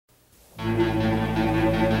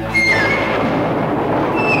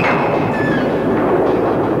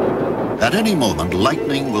At any moment,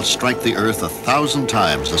 lightning will strike the Earth 1,000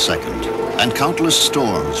 times a second, and countless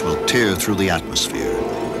storms will tear through the atmosphere.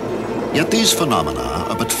 Yet these phenomena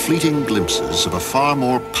are but fleeting glimpses of a far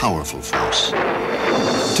more powerful force.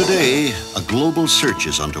 Today, a global search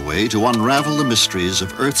is underway to unravel the mysteries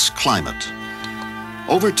of Earth's climate.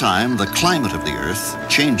 Over time, the climate of the Earth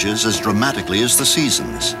changes as dramatically as the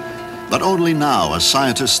seasons. But only now are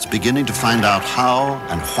scientists beginning to find out how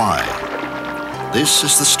and why. This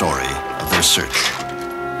is the story of their search.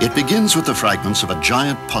 It begins with the fragments of a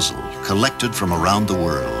giant puzzle collected from around the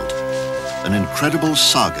world. An incredible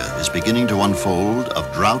saga is beginning to unfold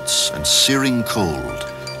of droughts and searing cold,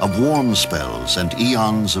 of warm spells and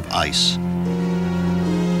eons of ice.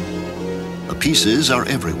 The pieces are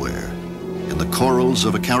everywhere, in the corals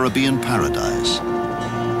of a Caribbean paradise,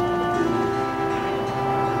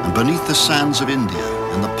 and beneath the sands of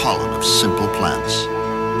India in the pollen of simple plants.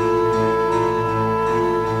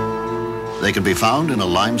 They can be found in a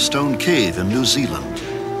limestone cave in New Zealand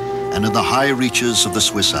and in the high reaches of the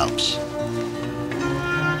Swiss Alps.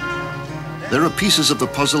 There are pieces of the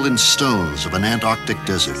puzzle in stones of an Antarctic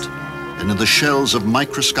desert and in the shells of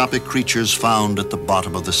microscopic creatures found at the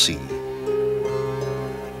bottom of the sea.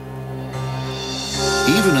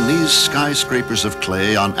 Even in these skyscrapers of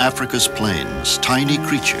clay on Africa's plains, tiny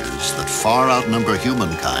creatures that far outnumber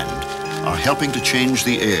humankind are helping to change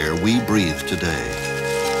the air we breathe today.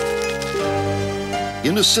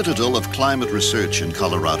 In a citadel of climate research in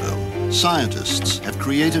Colorado, scientists have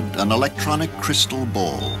created an electronic crystal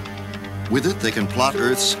ball. With it, they can plot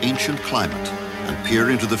Earth's ancient climate and peer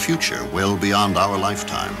into the future well beyond our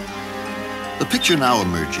lifetime. The picture now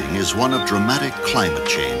emerging is one of dramatic climate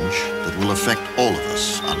change that will affect all of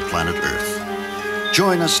us on planet Earth.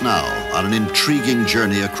 Join us now on an intriguing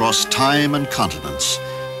journey across time and continents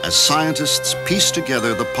as scientists piece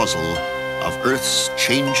together the puzzle of Earth's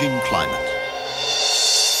changing climate.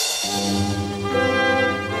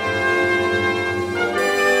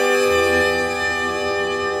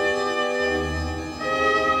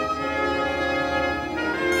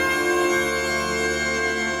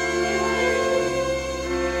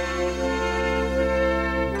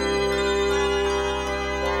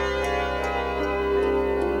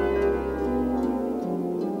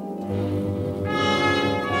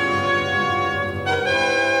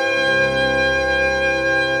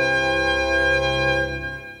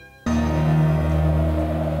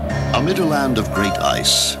 Amid a land of great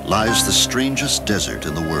ice lies the strangest desert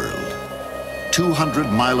in the world.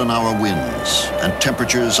 200-mile-an-hour winds and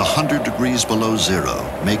temperatures 100 degrees below zero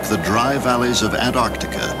make the dry valleys of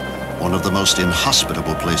Antarctica one of the most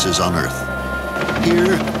inhospitable places on Earth.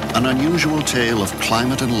 Here, an unusual tale of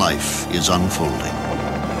climate and life is unfolding.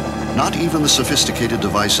 Not even the sophisticated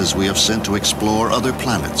devices we have sent to explore other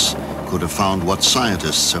planets could have found what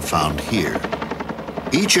scientists have found here.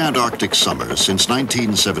 Each Antarctic summer since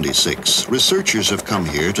 1976, researchers have come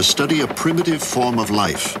here to study a primitive form of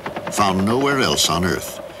life found nowhere else on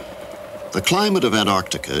Earth. The climate of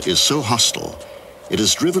Antarctica is so hostile, it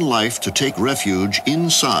has driven life to take refuge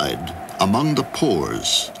inside, among the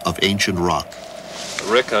pores of ancient rock.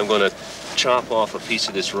 Rick, I'm going to chop off a piece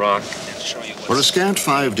of this rock and show you. For a scant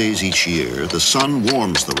 5 days each year, the sun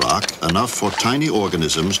warms the rock enough for tiny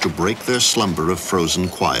organisms to break their slumber of frozen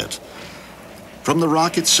quiet. From the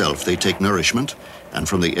rock itself, they take nourishment, and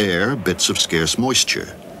from the air, bits of scarce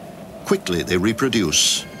moisture. Quickly, they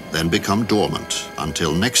reproduce, then become dormant,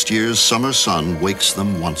 until next year's summer sun wakes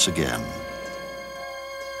them once again.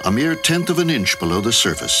 A mere tenth of an inch below the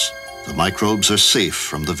surface, the microbes are safe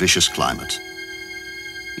from the vicious climate.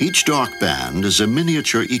 Each dark band is a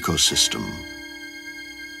miniature ecosystem.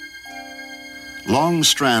 Long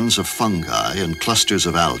strands of fungi and clusters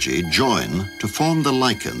of algae join to form the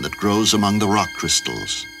lichen that grows among the rock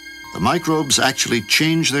crystals. The microbes actually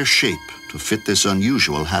change their shape to fit this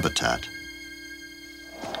unusual habitat.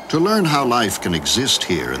 To learn how life can exist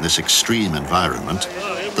here in this extreme environment,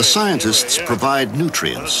 the scientists provide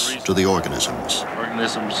nutrients to the organisms.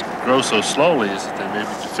 Organisms grow so slowly is that they may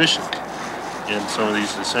be deficient in some of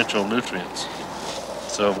these essential nutrients.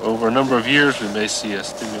 So over a number of years, we may see a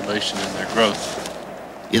stimulation in their growth.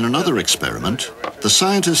 In another experiment, the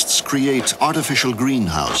scientists create artificial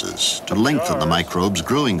greenhouses to lengthen the microbes'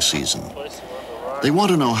 growing season. They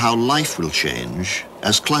want to know how life will change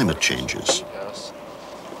as climate changes.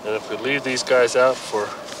 And if we leave these guys out for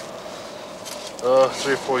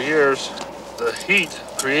 3 or 4 years, the heat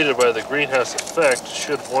created by the greenhouse effect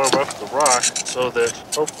should warm up the rock so that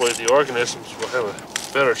hopefully the organisms will have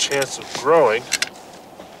a better chance of growing.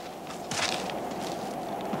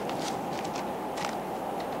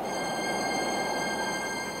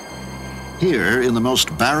 Here, in the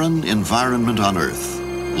most barren environment on Earth,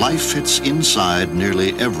 life fits inside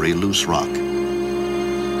nearly every loose rock.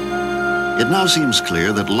 It now seems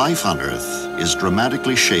clear that life on Earth is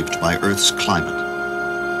dramatically shaped by Earth's climate.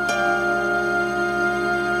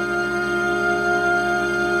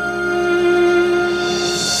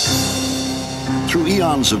 Through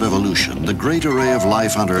eons of evolution, the great array of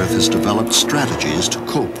life on Earth has developed strategies to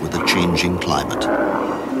cope with a changing climate.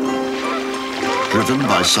 Driven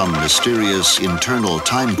by some mysterious internal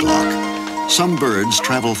time clock, some birds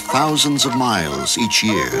travel thousands of miles each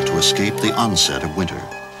year to escape the onset of winter.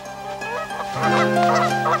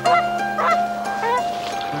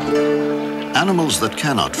 Animals that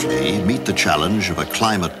cannot flee meet the challenge of a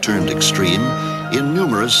climate turned extreme in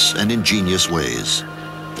numerous and ingenious ways.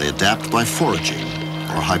 They adapt by foraging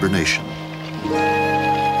or hibernation.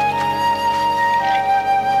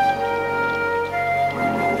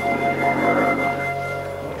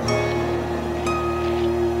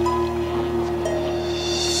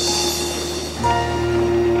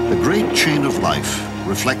 The great chain of life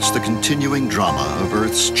reflects the continuing drama of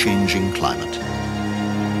Earth's changing climate.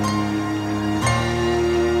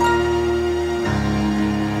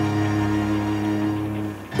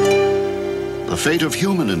 The fate of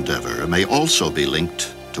human endeavor may also be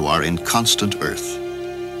linked to our inconstant Earth.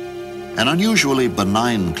 An unusually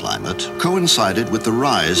benign climate coincided with the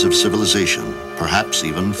rise of civilization, perhaps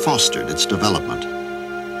even fostered its development.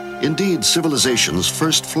 Indeed, civilizations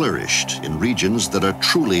first flourished in regions that are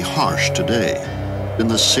truly harsh today, in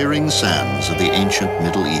the searing sands of the ancient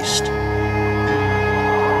Middle East.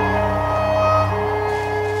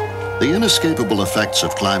 The inescapable effects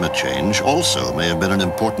of climate change also may have been an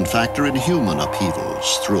important factor in human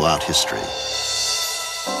upheavals throughout history.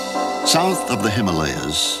 South of the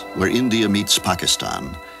Himalayas, where India meets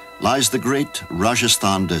Pakistan, lies the great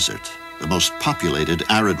Rajasthan Desert, the most populated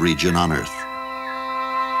arid region on Earth.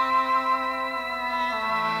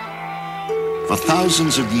 For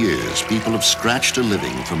thousands of years, people have scratched a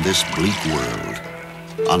living from this bleak world.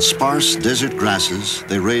 On sparse desert grasses,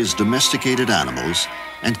 they raise domesticated animals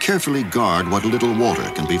and carefully guard what little water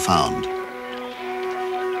can be found.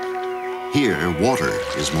 Here, water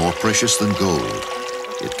is more precious than gold.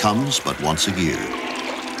 It comes but once a year.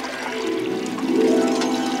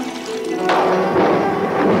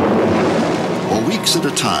 For weeks at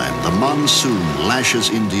a time, the monsoon lashes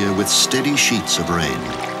India with steady sheets of rain.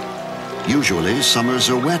 Usually,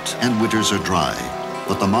 summers are wet and winters are dry,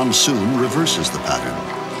 but the monsoon reverses the pattern.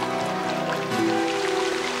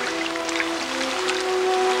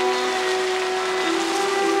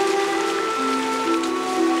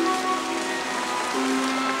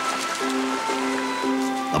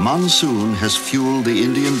 The monsoon has fueled the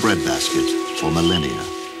Indian breadbasket for millennia.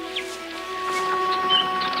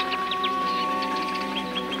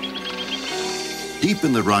 Deep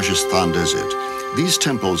in the Rajasthan Desert, these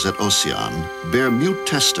temples at Ossian bear mute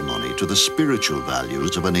testimony to the spiritual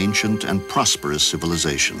values of an ancient and prosperous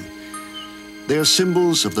civilization. They are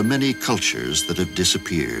symbols of the many cultures that have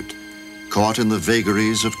disappeared, caught in the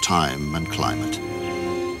vagaries of time and climate.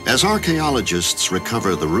 As archaeologists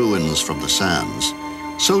recover the ruins from the sands,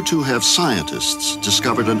 so too have scientists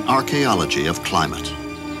discovered an archaeology of climate.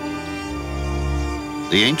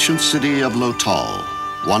 The ancient city of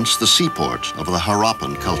Lothal, once the seaport of the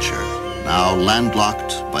Harappan culture, now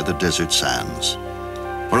landlocked by the desert sands.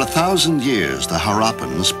 For 1,000 years, the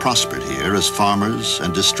Harappans prospered here as farmers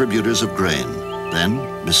and distributors of grain. Then,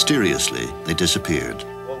 mysteriously, they disappeared.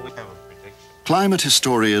 Climate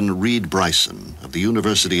historian Reed Bryson of the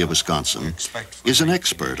University of Wisconsin is an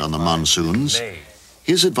expert on the monsoons.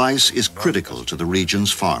 His advice is critical to the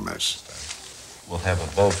region's farmers. We'll have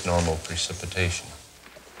above normal precipitation.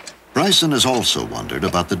 Bryson has also wondered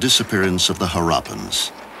about the disappearance of the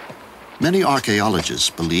Harappans. Many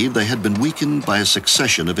archaeologists believe they had been weakened by a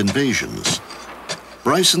succession of invasions.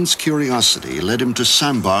 Bryson's curiosity led him to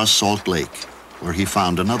Sambar Salt Lake, where he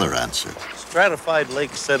found another answer. Stratified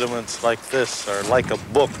lake sediments like this are like a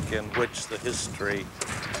book in which the history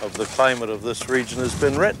of the climate of this region has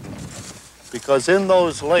been written. Because in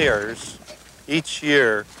those layers, each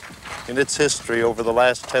year in its history over the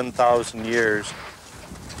last 10,000 years,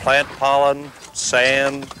 plant pollen,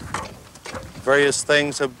 sand, various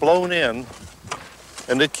things have blown in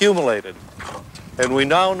and accumulated. And we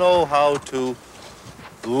now know how to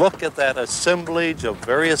look at that assemblage of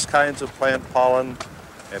various kinds of plant pollen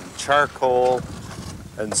and charcoal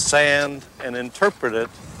and sand and interpret it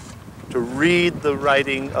to read the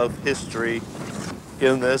writing of history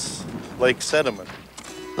in this lake sediment.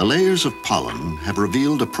 The layers of pollen have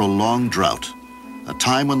revealed a prolonged drought, a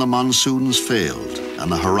time when the monsoons failed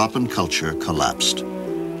and the Harappan culture collapsed.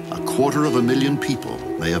 250,000 people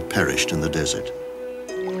may have perished in the desert.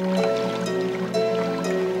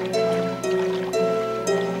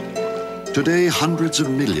 Today, hundreds of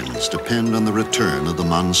millions depend on the return of the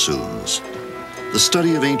monsoons. The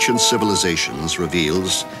study of ancient civilizations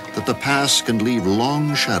reveals that the past can leave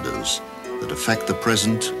long shadows that affect the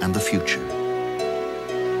present and the future.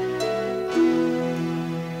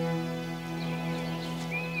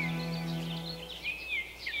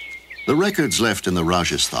 The records left in the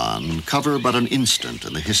Rajasthan cover but an instant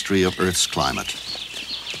in the history of Earth's climate.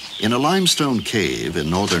 In a limestone cave in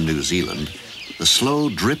northern New Zealand, the slow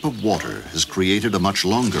drip of water has created a much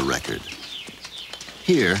longer record.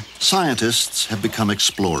 Here, scientists have become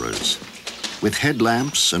explorers. With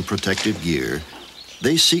headlamps and protective gear,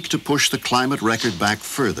 they seek to push the climate record back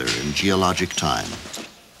further in geologic time.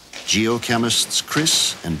 Geochemists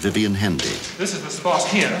Chris and Vivian Hendy. This is the spot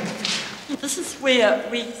here. This is where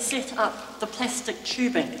we set up the plastic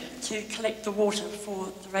tubing to collect the water for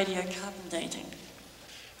the radiocarbon dating.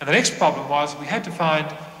 And the next problem was we had to find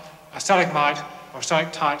a stalagmite or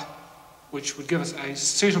stalactite which would give us a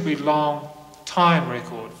suitably long time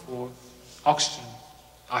record for oxygen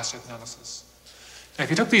isotope analysis. Now, if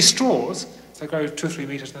you took these straws, they go 2 or 3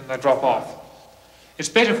 meters and then they drop off. It's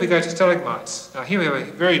better if we go to stalagmites. Now, here we have a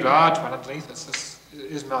very large one underneath us. This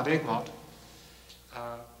is Mount Egmont.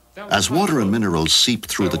 As water and minerals seep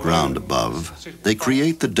through the ground above, they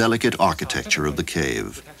create the delicate architecture of the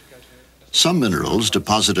cave. Some minerals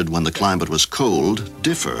deposited when the climate was cold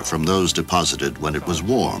differ from those deposited when it was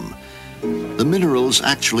warm. The minerals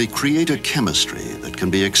actually create a chemistry that can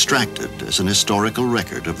be extracted as an historical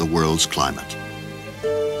record of the world's climate.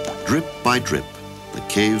 Drip by drip, the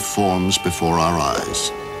cave forms before our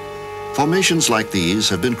eyes. Formations like these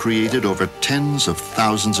have been created over tens of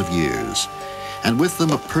thousands of years, and with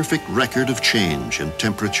them a perfect record of change in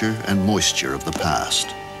temperature and moisture of the past.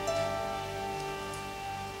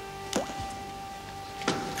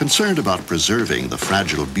 Concerned about preserving the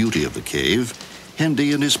fragile beauty of the cave,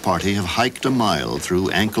 Hendy and his party have hiked a mile through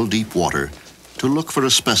ankle-deep water to look for a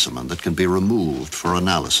specimen that can be removed for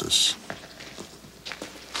analysis.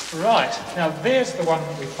 Right, now there's the one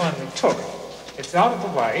we finally took. It's out of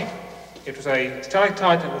the way. It was a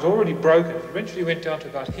stalactite that was already broken. It eventually went down to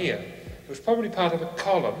about here. It was probably part of a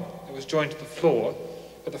column that was joined to the floor,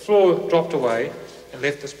 but the floor dropped away and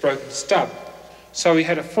left this broken stub. So we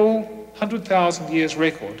had a full 100,000 years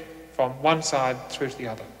record from one side through to the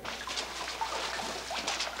other.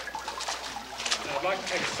 Now, I'd like to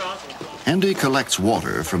take a sample. Hendy collects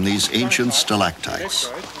water from these ancient stalactites.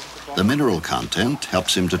 The mineral content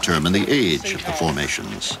helps him determine the age of the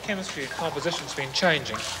formations. Chemistry and composition's been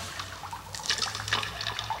changing.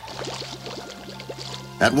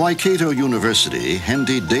 At Waikato University,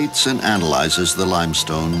 Hendy dates and analyzes the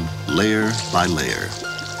limestone layer by layer.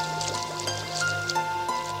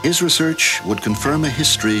 His research would confirm a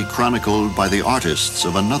history chronicled by the artists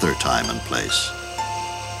of another time and place.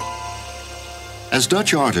 As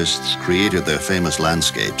Dutch artists created their famous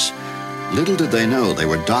landscapes, little did they know they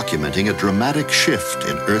were documenting a dramatic shift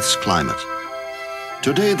in Earth's climate.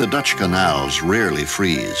 Today, the Dutch canals rarely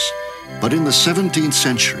freeze, but in the 17th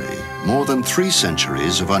century, more than 3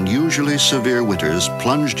 centuries of unusually severe winters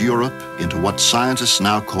plunged Europe into what scientists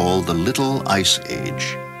now call the Little Ice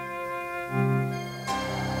Age.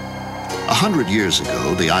 100 years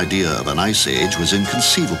ago, the idea of an ice age was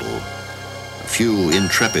inconceivable. A few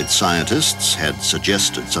intrepid scientists had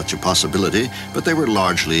suggested such a possibility, but they were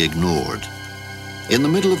largely ignored. In the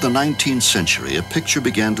middle of the 19th century, a picture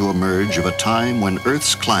began to emerge of a time when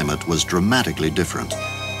Earth's climate was dramatically different.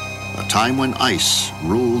 A time when ice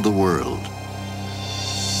ruled the world.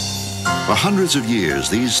 For hundreds of years,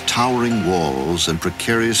 these towering walls and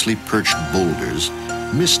precariously perched boulders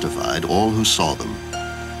mystified all who saw them.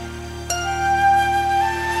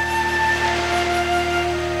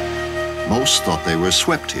 Most thought they were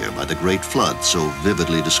swept here by the Great Flood, so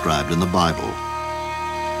vividly described in the Bible.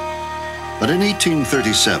 But in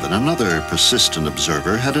 1837, another persistent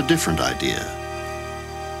observer had a different idea.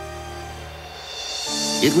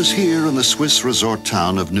 It was here in the Swiss resort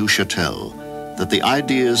town of Neuchâtel that the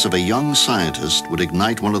ideas of a young scientist would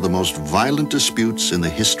ignite one of the most violent disputes in the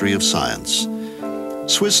history of science.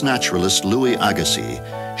 Swiss naturalist Louis Agassiz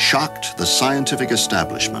shocked the scientific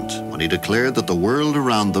establishment when he declared that the world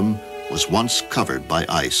around them was once covered by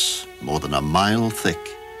ice, more than a mile thick.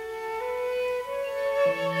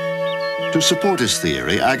 To support his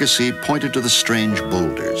theory, Agassiz pointed to the strange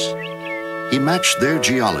boulders. He matched their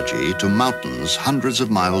geology to mountains hundreds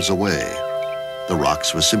of miles away. The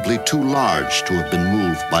rocks were simply too large to have been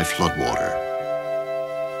moved by floodwater.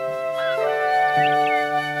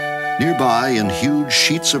 Nearby, in huge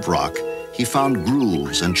sheets of rock, he found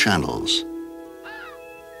grooves and channels.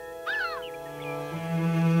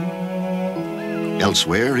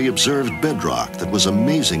 Elsewhere, he observed bedrock that was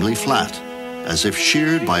amazingly flat, as if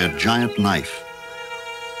sheared by a giant knife.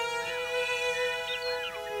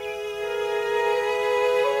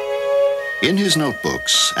 In his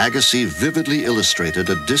notebooks, Agassiz vividly illustrated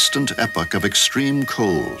a distant epoch of extreme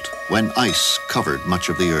cold when ice covered much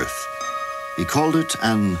of the Earth. He called it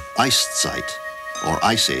an Eiszeit, or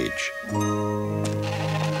Ice Age.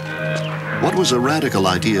 What was a radical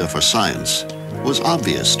idea for science was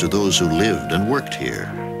obvious to those who lived and worked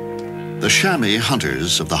here. The chamois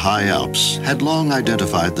hunters of the high Alps had long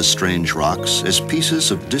identified the strange rocks as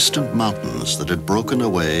pieces of distant mountains that had broken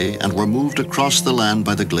away and were moved across the land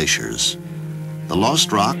by the glaciers. The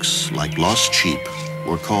lost rocks, like lost sheep,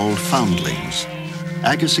 were called foundlings.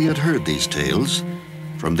 Agassiz had heard these tales.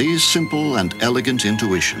 From these simple and elegant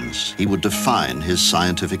intuitions, he would define his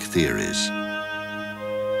scientific theories.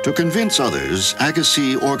 To convince others,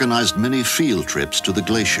 Agassiz organized many field trips to the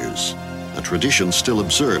glaciers, a tradition still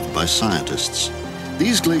observed by scientists.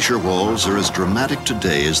 These glacier walls are as dramatic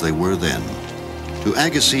today as they were then. To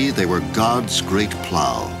Agassiz, they were God's great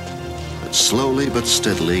plow that slowly but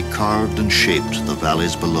steadily carved and shaped the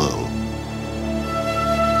valleys below.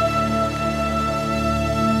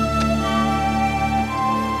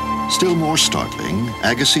 Still more startling,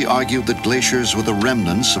 Agassiz argued that glaciers were the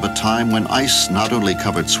remnants of a time when ice not only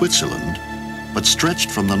covered Switzerland, but stretched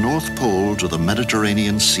from the North Pole to the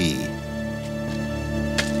Mediterranean Sea.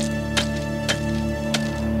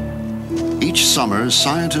 Each summer,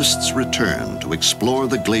 scientists return to explore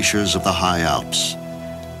the glaciers of the high Alps.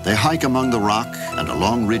 They hike among the rock and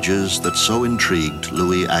along ridges that so intrigued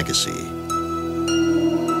Louis Agassiz.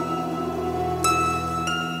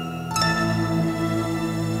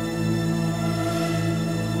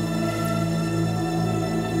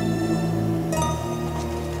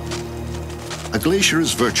 A glacier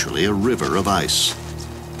is virtually a river of ice.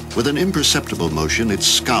 With an imperceptible motion, it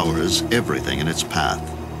scours everything in its path.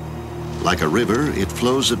 Like a river, it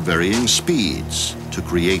flows at varying speeds to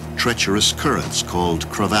create treacherous currents called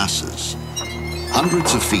crevasses.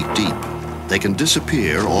 Hundreds of feet deep, they can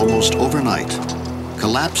disappear almost overnight,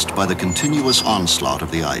 collapsed by the continuous onslaught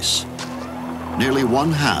of the ice. Nearly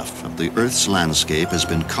 1/2 of the Earth's landscape has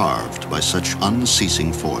been carved by such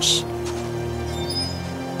unceasing force.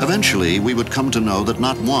 Eventually, we would come to know that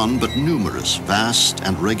not one, but numerous vast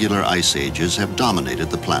and regular ice ages have dominated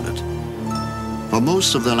the planet. For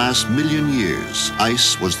most of the last million years,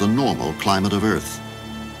 ice was the normal climate of Earth.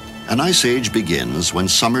 An ice age begins when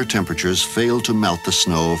summer temperatures fail to melt the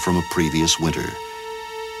snow from a previous winter.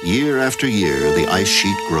 Year after year, the ice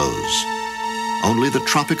sheet grows. Only the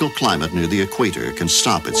tropical climate near the equator can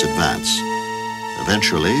stop its advance.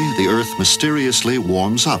 Eventually, the Earth mysteriously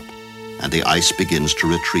warms up, and the ice begins to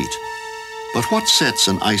retreat. But what sets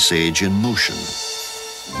an ice age in motion?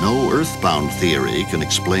 No earthbound theory can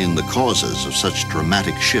explain the causes of such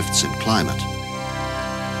dramatic shifts in climate.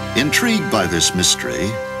 Intrigued by this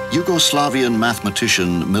mystery, Yugoslavian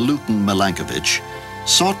mathematician Milutin Milanković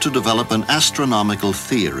sought to develop an astronomical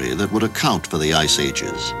theory that would account for the ice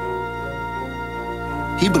ages.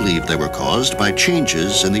 He believed they were caused by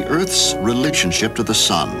changes in the Earth's relationship to the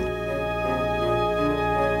sun.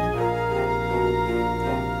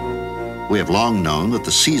 We have long known that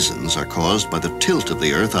the seasons are caused by the tilt of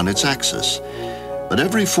the Earth on its axis. But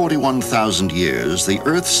every 41,000 years, the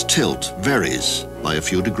Earth's tilt varies by a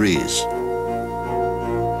few degrees.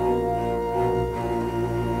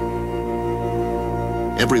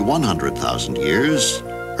 Every 100,000 years,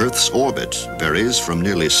 Earth's orbit varies from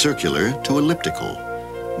nearly circular to elliptical,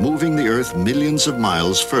 moving the Earth millions of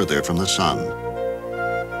miles further from the sun.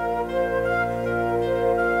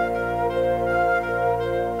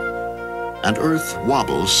 And Earth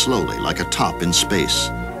wobbles slowly like a top in space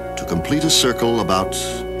to complete a circle about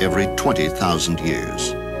every 20,000 years.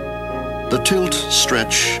 The tilt,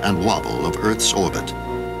 stretch, and wobble of Earth's orbit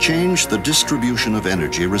changed the distribution of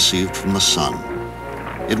energy received from the sun.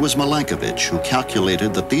 It was Milanković who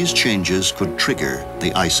calculated that these changes could trigger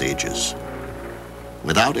the ice ages.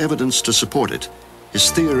 Without evidence to support it, his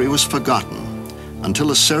theory was forgotten until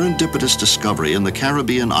a serendipitous discovery in the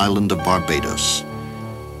Caribbean island of Barbados.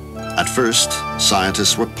 At first,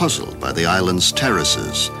 scientists were puzzled by the island's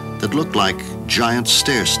terraces that looked like giant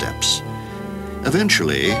stair steps.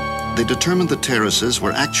 Eventually, they determined the terraces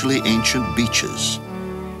were actually ancient beaches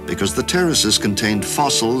because the terraces contained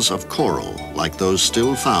fossils of coral like those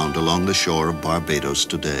still found along the shore of Barbados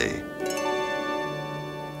today.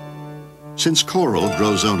 Since coral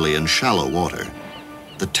grows only in shallow water,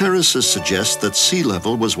 The terraces suggest that sea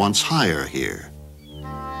level was once higher here.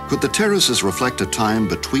 Could the terraces reflect a time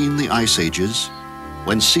between the ice ages,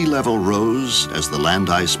 when sea level rose as the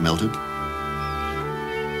land ice melted?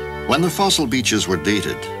 When the fossil beaches were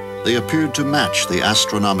dated, they appeared to match the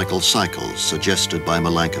astronomical cycles suggested by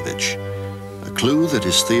Milanković, a clue that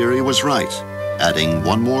his theory was right, adding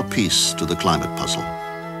one more piece to the climate puzzle.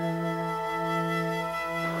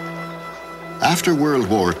 After World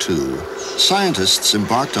War II, scientists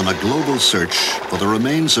embarked on a global search for the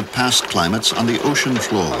remains of past climates on the ocean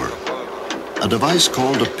floor. A device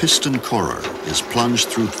called a piston corer is plunged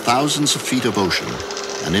through thousands of feet of ocean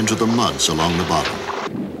and into the muds along the bottom.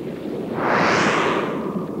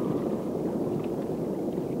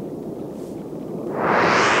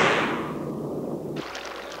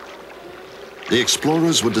 The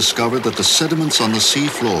explorers would discover that the sediments on the sea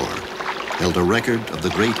floor held a record of the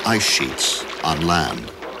great ice sheets on land.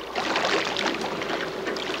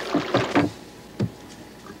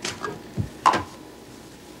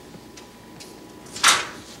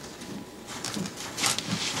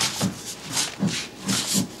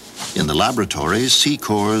 In the laboratories, sea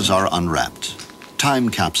cores are unwrapped, time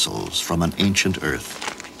capsules from an ancient Earth.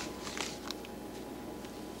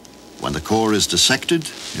 When the core is dissected,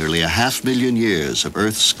 nearly 500,000 years of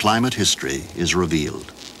Earth's climate history is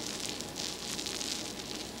revealed.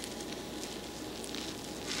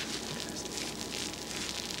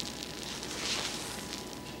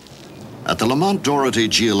 At the Lamont Doherty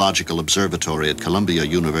Geological Observatory at Columbia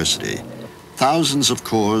University, thousands of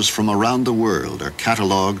cores from around the world are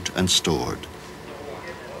cataloged and stored.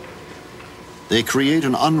 They create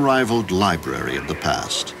an unrivaled library of the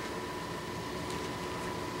past.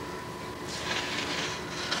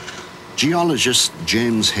 Geologist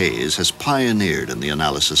James Hayes has pioneered in the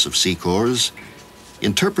analysis of sea cores.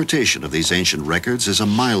 Interpretation of these ancient records is a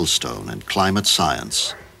milestone in climate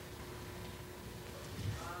science.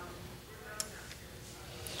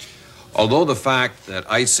 Although the fact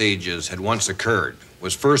that ice ages had once occurred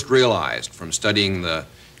was first realized from studying the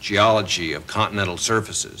geology of continental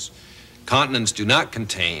surfaces, continents do not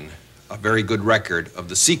contain a very good record of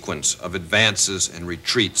the sequence of advances and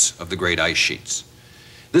retreats of the great ice sheets.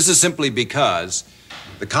 This is simply because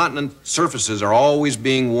the continent surfaces are always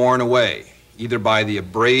being worn away, either by the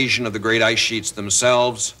abrasion of the great ice sheets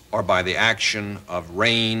themselves or by the action of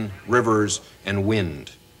rain, rivers, and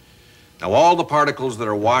wind. Now, all the particles that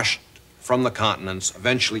are washed from the continents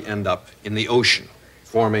eventually end up in the ocean,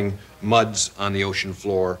 forming muds on the ocean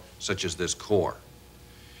floor, such as this core.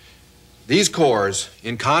 These cores,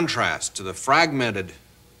 in contrast to the fragmented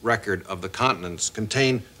record of the continents,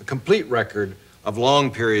 contain a complete record of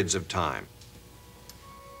long periods of time.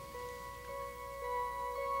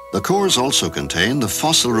 The cores also contain the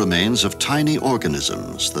fossil remains of tiny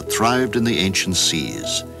organisms that thrived in the ancient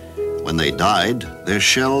seas. When they died, their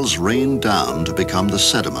shells rained down to become the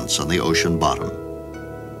sediments on the ocean bottom.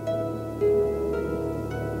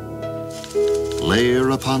 Layer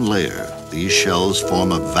upon layer, these shells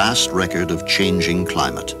form a vast record of changing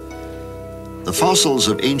climate. The fossils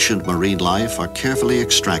of ancient marine life are carefully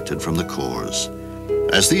extracted from the cores.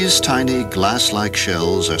 As these tiny glass-like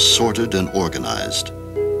shells are sorted and organized,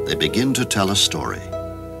 they begin to tell a story.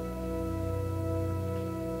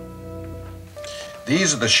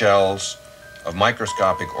 These are the shells of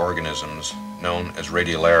microscopic organisms known as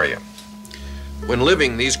radiolaria. When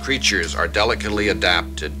living, these creatures are delicately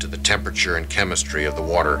adapted to the temperature and chemistry of the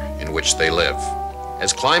water in which they live.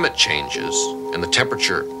 As climate changes and the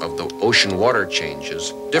temperature of the ocean water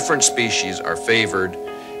changes, different species are favored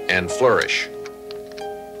and flourish.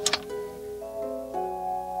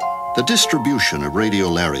 The distribution of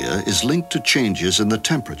radiolaria is linked to changes in the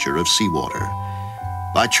temperature of seawater.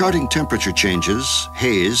 By charting temperature changes,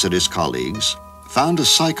 Hayes and his colleagues found a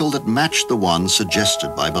cycle that matched the one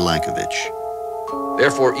suggested by Milanković.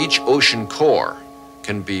 Therefore, each ocean core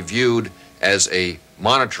can be viewed as a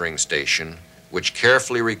monitoring station which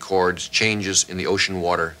carefully records changes in the ocean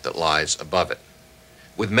water that lies above it.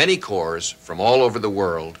 With many cores from all over the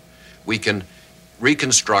world, we can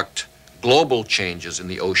reconstruct global changes in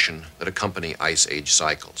the ocean that accompany ice age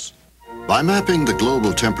cycles. By mapping the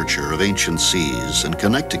global temperature of ancient seas and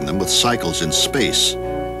connecting them with cycles in space,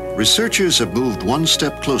 researchers have moved one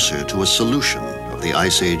step closer to a solution of the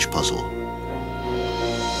ice age puzzle.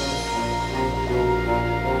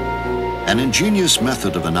 An ingenious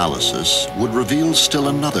method of analysis would reveal still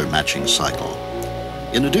another matching cycle.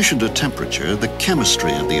 In addition to temperature, the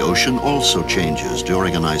chemistry of the ocean also changes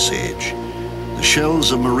during an ice age. The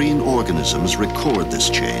shells of marine organisms record this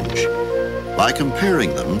change. By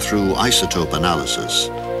comparing them through isotope analysis,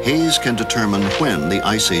 Hayes can determine when the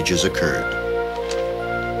ice ages occurred.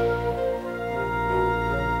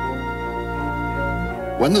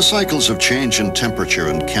 When the cycles of change in temperature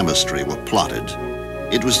and chemistry were plotted,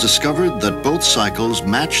 it was discovered that both cycles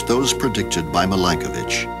matched those predicted by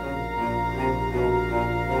Milanković.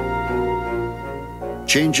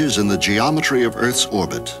 Changes in the geometry of Earth's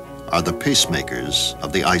orbit are the pacemakers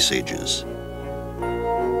of the ice ages.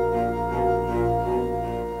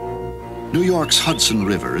 New York's Hudson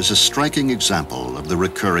River is a striking example of the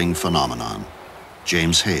recurring phenomenon.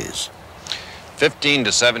 James Hayes. 15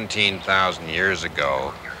 to 17,000 years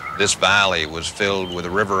ago, this valley was filled with a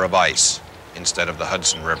river of ice instead of the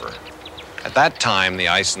Hudson River. At that time, the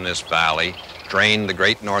ice in this valley drained the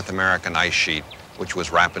great North American ice sheet, which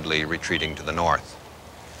was rapidly retreating to the north.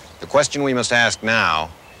 The question we must ask now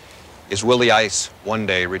is, will the ice one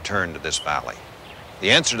day return to this valley? The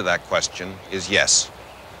answer to that question is yes.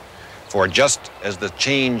 For just as the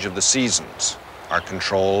change of the seasons are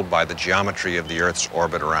controlled by the geometry of the Earth's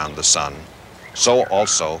orbit around the sun, so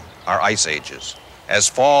also are ice ages. As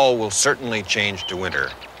fall will certainly change to winter,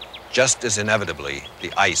 just as inevitably the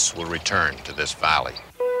ice will return to this valley.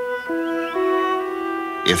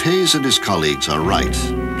 If Hayes and his colleagues are right,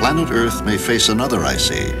 planet Earth may face another ice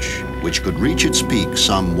age, which could reach its peak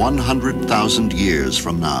some 100,000 years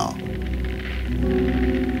from now.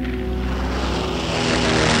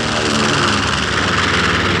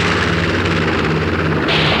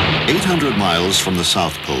 Miles from the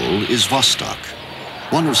South Pole is Vostok,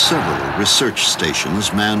 one of several research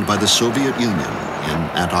stations manned by the Soviet Union in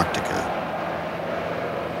Antarctica.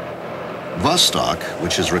 Vostok,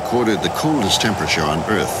 which has recorded the coldest temperature on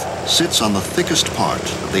Earth, sits on the thickest part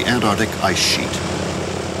of the Antarctic ice sheet.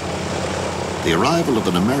 The arrival of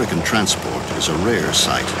an American transport is a rare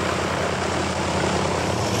sight.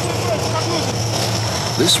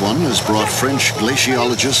 This one has brought French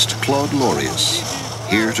glaciologist Claude Lorius,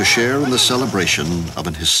 here to share in the celebration of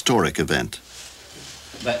an historic event.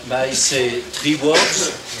 I say three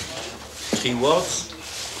words.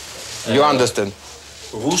 You understand?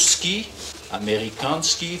 Ruski,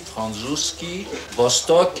 Amerikanski, Franzuski,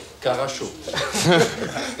 Vostok, Karasho.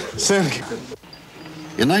 Thank you.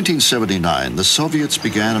 In 1979, the Soviets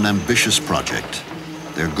began an ambitious project.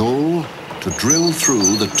 Their goal, to drill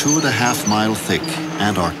through the 2.5-mile thick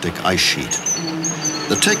Antarctic ice sheet.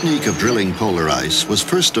 The technique of drilling polar ice was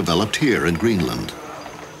first developed here in Greenland.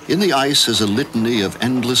 In the ice is a litany of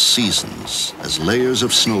endless seasons, as layers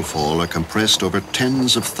of snowfall are compressed over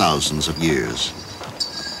tens of thousands of years.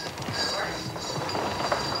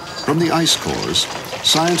 From the ice cores,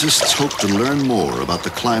 scientists hope to learn more about the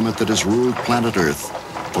climate that has ruled planet Earth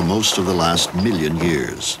for most of the last million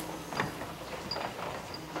years.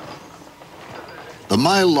 The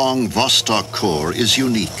mile-long Vostok core is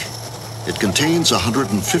unique. It contains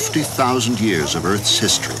 150,000 years of Earth's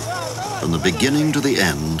history, from the beginning to the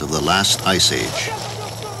end of the last ice age.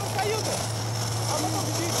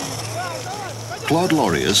 Claude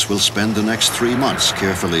Lorius will spend the next 3 months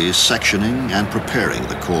carefully sectioning and preparing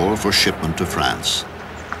the core for shipment to France.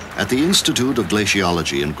 At the Institute of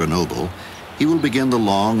Glaciology in Grenoble, he will begin the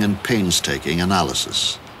long and painstaking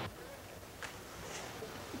analysis.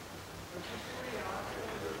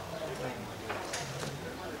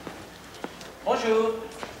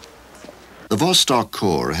 The Vostok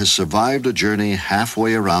core has survived a journey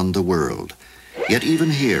halfway around the world, yet even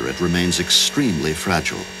here it remains extremely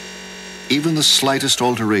fragile. Even the slightest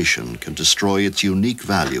alteration can destroy its unique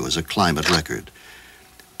value as a climate record.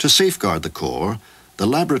 To safeguard the core, the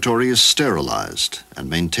laboratory is sterilized and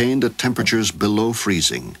maintained at temperatures below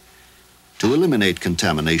freezing. To eliminate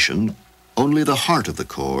contamination, only the heart of the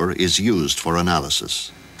core is used for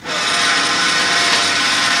analysis.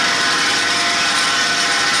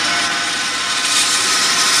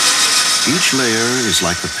 Each layer is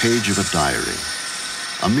like the page of a diary.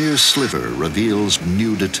 A mere sliver reveals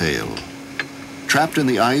new detail. Trapped in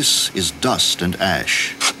the ice is dust and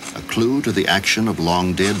ash, a clue to the action of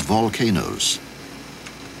long-dead volcanoes.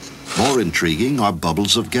 More intriguing are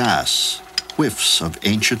bubbles of gas, whiffs of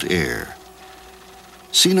ancient air.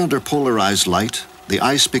 Seen under polarized light, the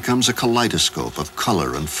ice becomes a kaleidoscope of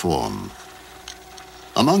color and form.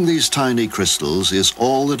 Among these tiny crystals is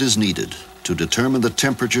all that is needed to determine the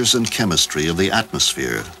temperatures and chemistry of the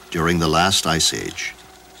atmosphere during the last ice age.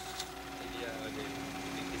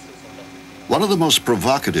 One of the most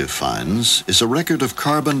provocative finds is a record of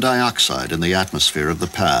carbon dioxide in the atmosphere of the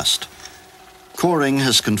past. Coring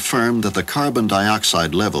has confirmed that the carbon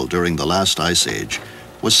dioxide level during the last ice age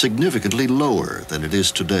was significantly lower than it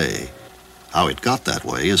is today. How it got that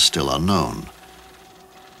way is still unknown.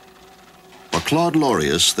 For Claude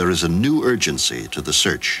Lorius, there is a new urgency to the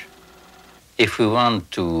search. If we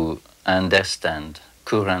want to understand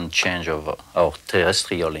current change of our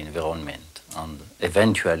terrestrial environment and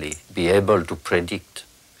eventually be able to predict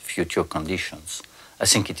future conditions, I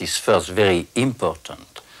think it is first very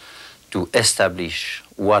important to establish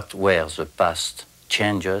what were the past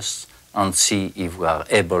changes and see if we are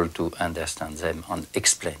able to understand them and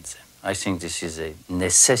explain them. I think this is a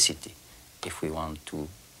necessity if we want to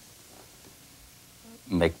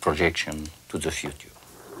make projection to the future.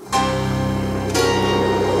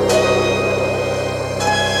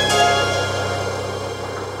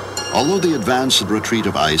 Although the advance and retreat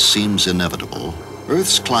of ice seems inevitable,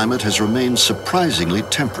 Earth's climate has remained surprisingly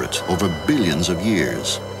temperate over billions of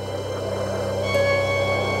years.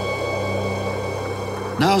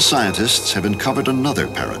 Now scientists have uncovered another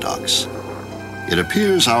paradox. It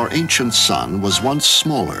appears our ancient sun was once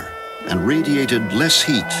smaller and radiated less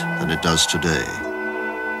heat than it does today.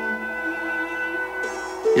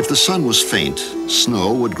 If the sun was faint,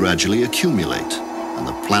 snow would gradually accumulate and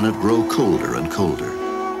the planet grow colder and colder.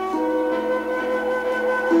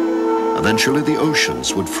 Eventually the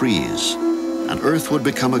oceans would freeze and Earth would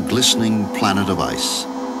become a glistening planet of ice.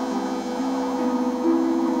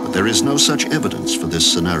 But there is no such evidence for this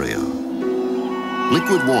scenario.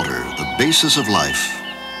 Liquid water, the basis of life,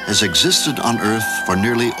 has existed on Earth for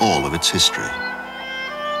nearly all of its history.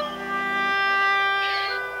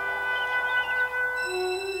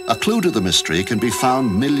 A clue to the mystery can be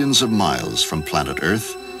found millions of miles from planet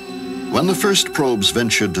Earth. When the first probes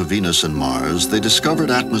ventured to Venus and Mars, they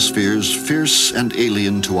discovered atmospheres fierce and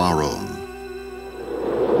alien to our own.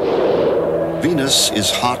 Venus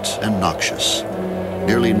is hot and noxious.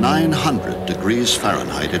 Nearly 900 degrees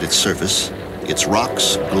Fahrenheit at its surface, its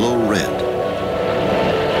rocks glow red.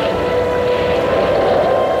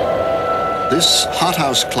 This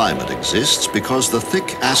hothouse climate exists because the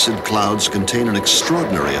thick acid clouds contain an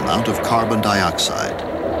extraordinary amount of carbon dioxide.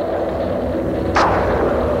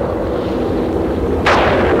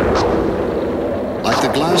 Like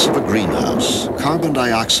the glass of a greenhouse, carbon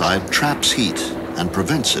dioxide traps heat and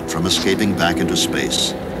prevents it from escaping back into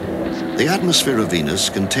space. The atmosphere of Venus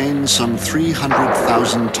contains some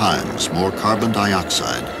 300,000 times more carbon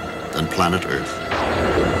dioxide than planet Earth.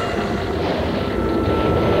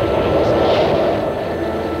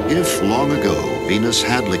 If, long ago, Venus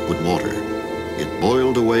had liquid water, it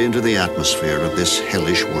boiled away into the atmosphere of this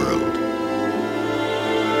hellish world.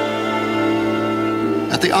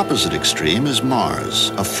 At the opposite extreme is Mars,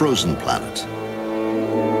 a frozen planet.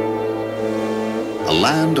 A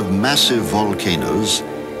land of massive volcanoes,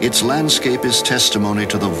 its landscape is testimony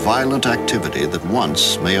to the violent activity that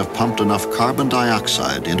once may have pumped enough carbon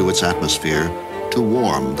dioxide into its atmosphere to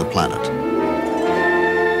warm the planet.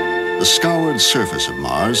 The scoured surface of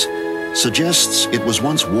Mars suggests it was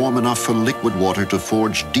once warm enough for liquid water to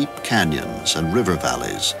forge deep canyons and river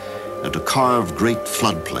valleys and to carve great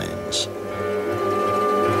floodplains.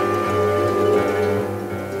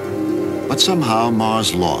 But somehow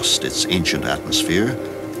Mars lost its ancient atmosphere,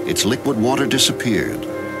 its liquid water disappeared,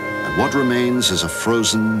 and what remains is a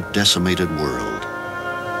frozen, decimated world.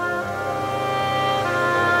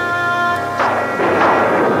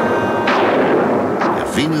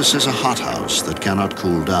 Venus is a hothouse that cannot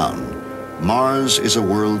cool down. Mars is a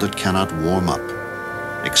world that cannot warm up.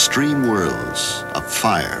 Extreme worlds of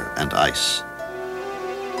fire and ice.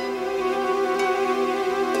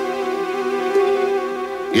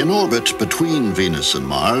 In orbit between Venus and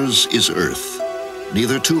Mars is Earth.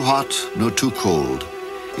 Neither too hot nor too cold.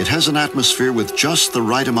 It has an atmosphere with just the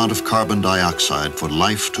right amount of carbon dioxide for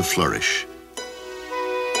life to flourish.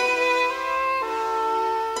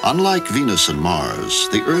 Unlike Venus and Mars,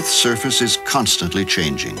 the Earth's surface is constantly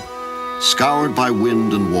changing, scoured by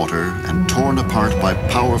wind and water and torn apart by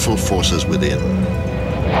powerful forces within.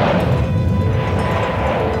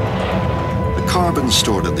 The carbon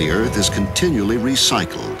stored in the Earth is continually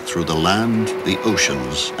recycled through the land, the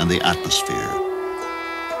oceans, and the atmosphere.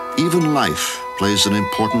 Even life plays an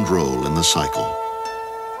important role in the cycle.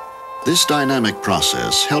 This dynamic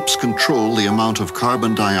process helps control the amount of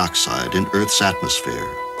carbon dioxide in Earth's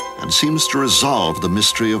atmosphere and seems to resolve the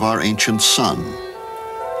mystery of our ancient sun.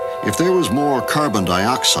 If there was more carbon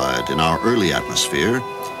dioxide in our early atmosphere,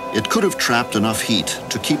 it could have trapped enough heat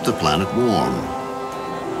to keep the planet warm.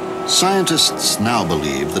 Scientists now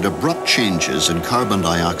believe that abrupt changes in carbon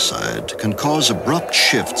dioxide can cause abrupt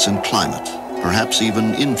shifts in climate, perhaps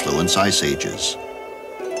even influence ice ages.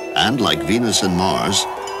 And like Venus and Mars,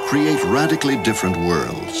 create radically different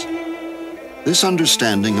worlds. This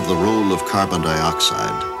understanding of the role of carbon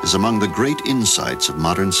dioxide is among the great insights of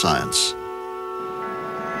modern science.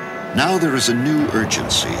 Now there is a new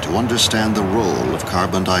urgency to understand the role of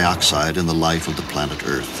carbon dioxide in the life of the planet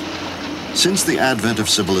Earth. Since the advent of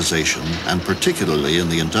civilization, and particularly in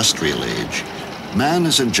the industrial age, man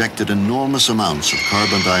has injected enormous amounts of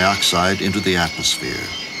carbon dioxide into the atmosphere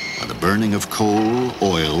by the burning of coal,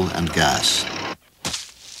 oil, and gas.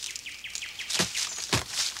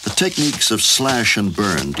 The techniques of slash and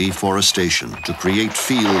burn deforestation to create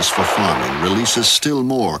fields for farming releases still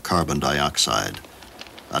more carbon dioxide.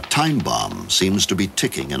 A time bomb seems to be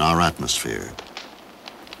ticking in our atmosphere.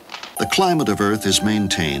 The climate of Earth is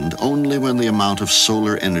maintained only when the amount of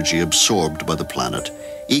solar energy absorbed by the planet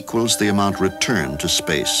equals the amount returned to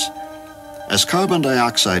space. As carbon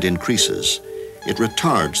dioxide increases, it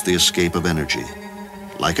retards the escape of energy.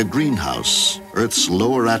 Like a greenhouse, Earth's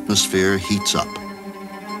lower atmosphere heats up.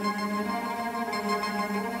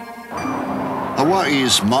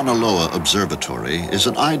 Hawaii's Mauna Loa Observatory is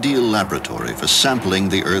an ideal laboratory for sampling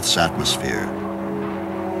the Earth's atmosphere.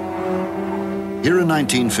 Here in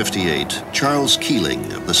 1958, Charles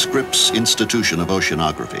Keeling of the Scripps Institution of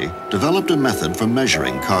Oceanography developed a method for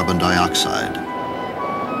measuring carbon dioxide.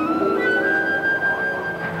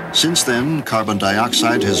 Since then, carbon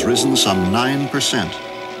dioxide has risen some 9%.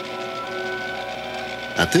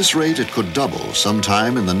 At this rate, it could double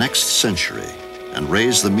sometime in the next century and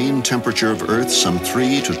raise the mean temperature of Earth some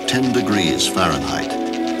 3 to 10 degrees Fahrenheit.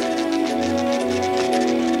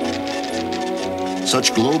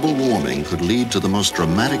 Such global warming could lead to the most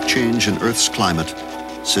dramatic change in Earth's climate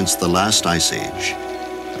since the last ice age,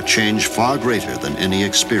 a change far greater than any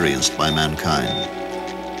experienced by mankind.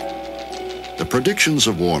 The predictions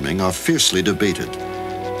of warming are fiercely debated,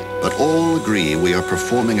 but all agree we are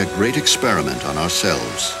performing a great experiment on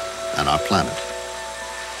ourselves and our planet.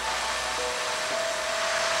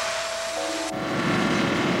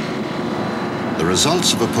 The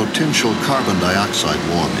results of a potential carbon dioxide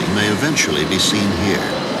warming may eventually be seen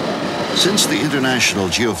here. Since the International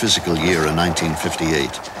Geophysical Year in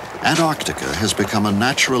 1958, Antarctica has become a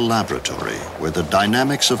natural laboratory where the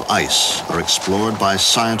dynamics of ice are explored by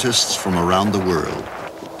scientists from around the world.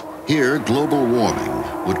 Here, global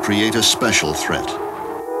warming would create a special threat.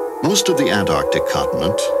 Most of the Antarctic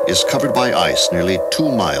continent is covered by ice nearly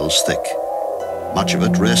 2 miles thick. Much of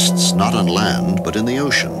it rests not on land, but in the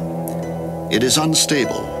ocean. It is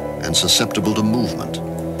unstable and susceptible to movement.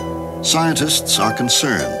 Scientists are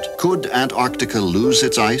concerned. Could Antarctica lose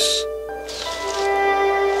its ice?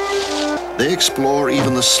 They explore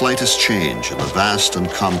even the slightest change in the vast and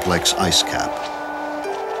complex ice cap.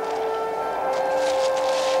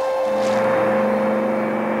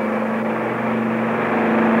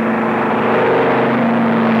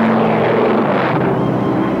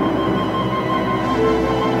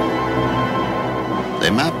 They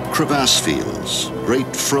map crevasse fields,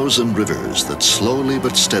 great frozen rivers that slowly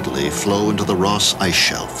but steadily flow into the Ross Ice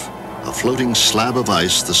Shelf, a floating slab of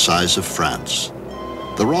ice the size of France.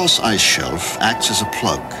 The Ross Ice Shelf acts as a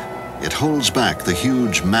plug. It holds back the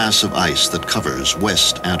huge mass of ice that covers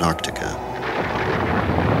West Antarctica.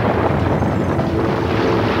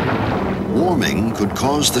 Warming could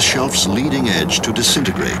cause the shelf's leading edge to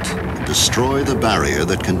disintegrate and destroy the barrier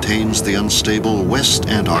that contains the unstable West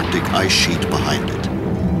Antarctic ice sheet behind it.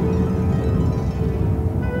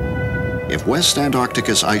 If West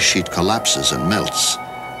Antarctica's ice sheet collapses and melts,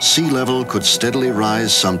 sea level could steadily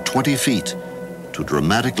rise some 20 feet to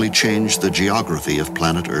dramatically change the geography of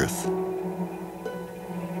planet Earth.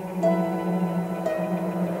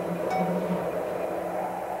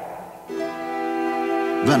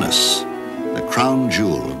 Venice, the crown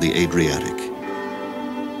jewel of the Adriatic.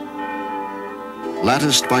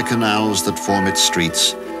 Latticed by canals that form its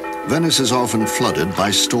streets, Venice is often flooded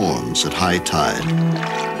by storms at high tide.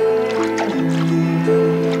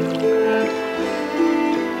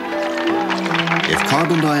 If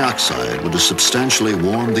carbon dioxide were to substantially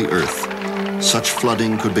warm the Earth, such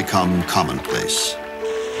flooding could become commonplace.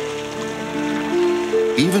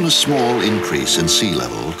 Even a small increase in sea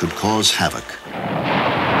level could cause havoc.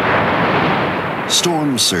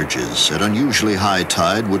 Storm surges at unusually high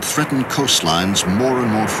tide would threaten coastlines more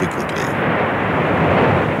and more frequently.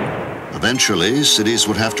 Eventually, cities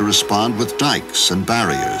would have to respond with dikes and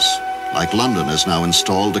barriers, like London has now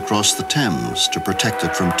installed across the Thames to protect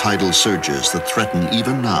it from tidal surges that threaten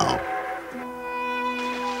even now.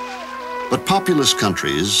 But populous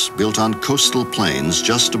countries built on coastal plains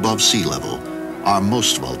just above sea level are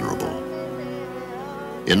most vulnerable.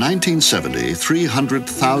 In 1970,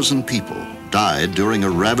 300,000 people died during a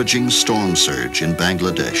ravaging storm surge in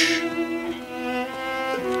Bangladesh.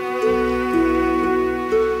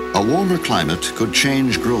 A warmer climate could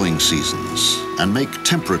change growing seasons and make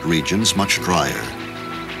temperate regions much drier.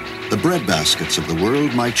 The breadbaskets of the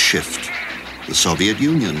world might shift, the Soviet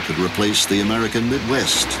Union could replace the American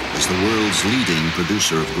Midwest as the world's leading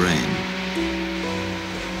producer of grain.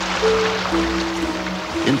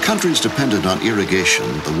 In countries dependent on irrigation,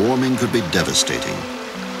 the warming could be devastating.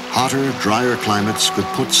 Hotter, drier climates could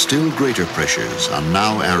put still greater pressures on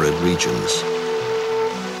now arid regions.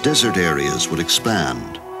 Desert areas would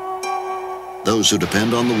expand. Those who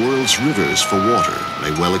depend on the world's rivers for water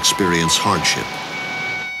may well experience hardship.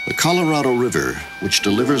 The Colorado River, which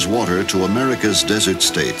delivers water to America's desert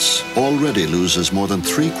states, already loses more than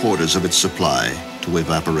 3/4 of its supply to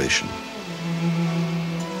evaporation.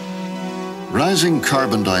 Rising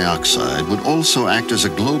carbon dioxide would also act as a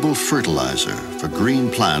global fertilizer for green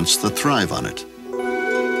plants that thrive on it.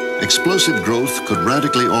 Explosive growth could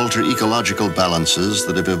radically alter ecological balances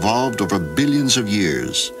that have evolved over billions of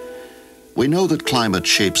years. We know that climate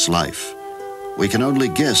shapes life. We can only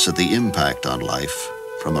guess at the impact on life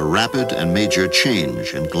from a rapid and major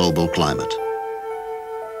change in global climate.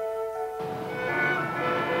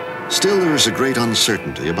 Still, there is a great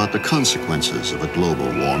uncertainty about the consequences of a global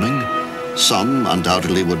warming. Some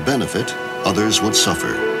undoubtedly would benefit, others would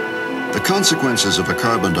suffer. The consequences of a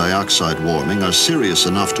carbon dioxide warming are serious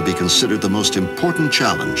enough to be considered the most important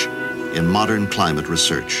challenge in modern climate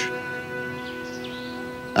research.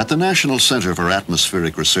 At the National Center for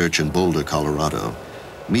Atmospheric Research in Boulder, Colorado,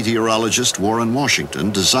 meteorologist Warren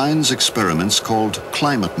Washington designs experiments called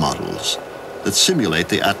climate models that simulate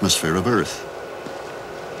the atmosphere of Earth.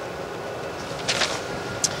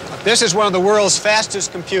 This is one of the world's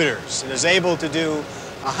fastest computers. It is able to do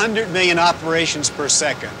 100 million operations per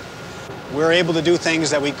second. We're able to do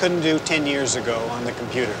things that we couldn't do 10 years ago on the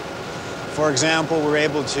computer. For example, we're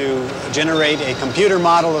able to generate a computer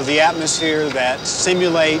model of the atmosphere that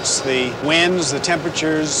simulates the winds, the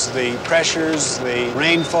temperatures, the pressures, the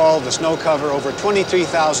rainfall, the snow cover over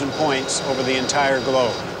 23,000 points over the entire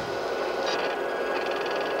globe.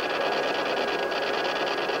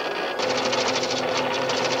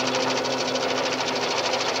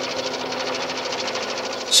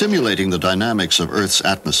 Simulating the dynamics of Earth's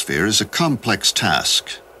atmosphere is a complex task.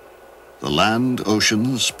 The land,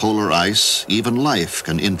 oceans, polar ice, even life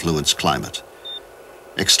can influence climate.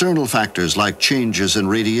 External factors like changes in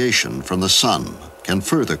radiation from the sun can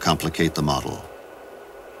further complicate the model.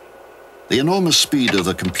 The enormous speed of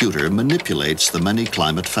the computer manipulates the many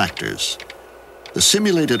climate factors. The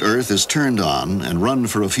simulated Earth is turned on and run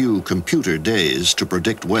for a few computer days to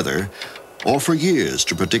predict weather, or for years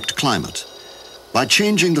to predict climate. By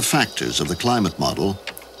changing the factors of the climate model,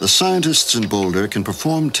 the scientists in Boulder can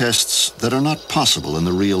perform tests that are not possible in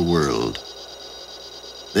the real world.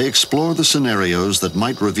 They explore the scenarios that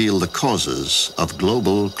might reveal the causes of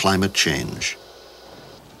global climate change.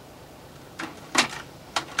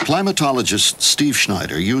 Climatologist Steve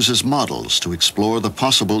Schneider uses models to explore the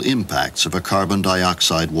possible impacts of a carbon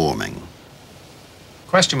dioxide warming. The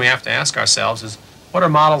question we have to ask ourselves is, what are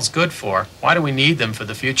models good for? Why do we need them for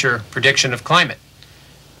the future prediction of climate?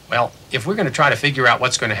 Well, if we're going to try to figure out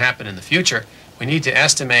what's going to happen in the future, we need to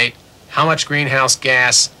estimate how much greenhouse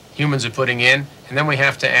gas humans are putting in, and then we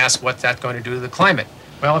have to ask what's that going to do to the climate.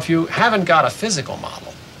 Well, if you haven't got a physical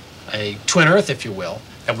model, a twin Earth, if you will,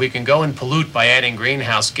 that we can go and pollute by adding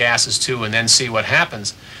greenhouse gases to and then see what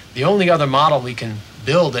happens, the only other model we can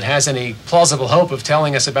build that has any plausible hope of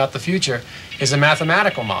telling us about the future is a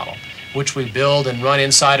mathematical model, which we build and run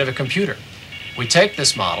inside of a computer. We take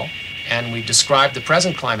this model and we describe the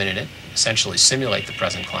present climate in it, essentially simulate the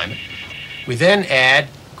present climate. We then add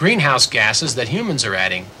greenhouse gases that humans are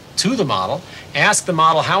adding to the model, ask the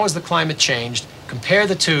model how has the climate changed, compare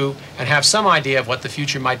the two, and have some idea of what the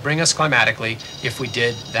future might bring us climatically if we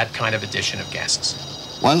did that kind of addition of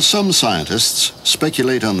gases. While some scientists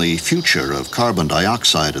speculate on the future of carbon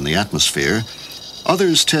dioxide in the atmosphere,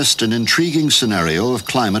 others test an intriguing scenario of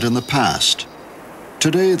climate in the past.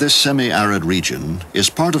 Today, this semi-arid region is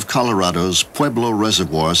part of Colorado's Pueblo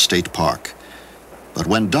Reservoir State Park. But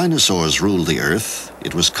when dinosaurs ruled the Earth,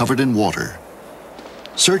 it was covered in water.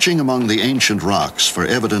 Searching among the ancient rocks for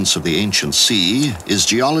evidence of the ancient sea is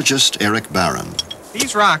geologist Eric Barron.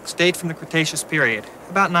 These rocks date from the Cretaceous period,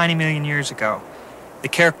 about 90 million years ago. The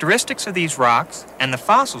characteristics of these rocks and the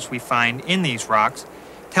fossils we find in these rocks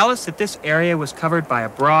tell us that this area was covered by a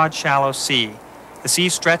broad, shallow sea. The sea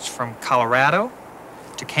stretched from Colorado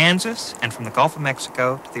to Kansas and from the Gulf of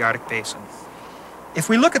Mexico to the Arctic Basin. If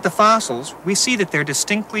we look at the fossils, we see that they're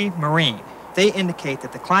distinctly marine. They indicate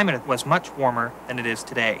that the climate was much warmer than it is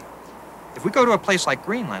today. If we go to a place like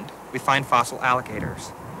Greenland, we find fossil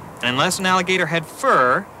alligators. And unless an alligator had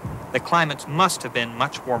fur, the climates must have been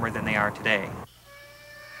much warmer than they are today.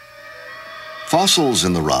 Fossils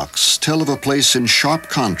in the rocks tell of a place in sharp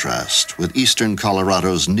contrast with eastern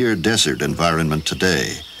Colorado's near-desert environment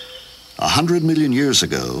today. 100 million years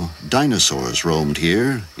ago, dinosaurs roamed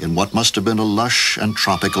here in what must have been a lush and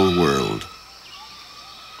tropical world.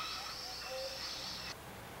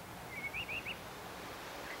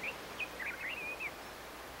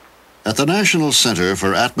 At the National Center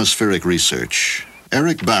for Atmospheric Research,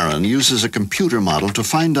 Eric Barron uses a computer model to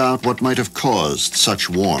find out what might have caused such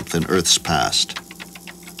warmth in Earth's past.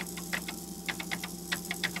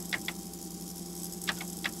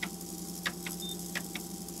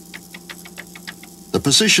 The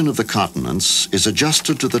position of the continents is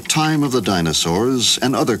adjusted to the time of the dinosaurs,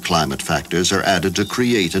 and other climate factors are added to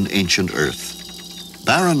create an ancient Earth.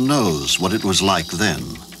 Barron knows what it was like then.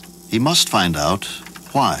 He must find out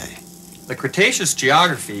why. The Cretaceous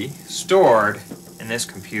geography stored in this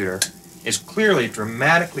computer is clearly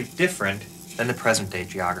dramatically different than the present-day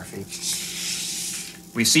geography.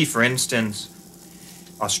 We see, for instance,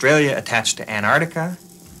 Australia attached to Antarctica,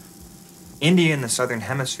 India in the southern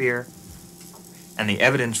hemisphere, and the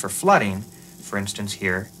evidence for flooding, for instance,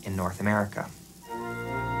 here in North America.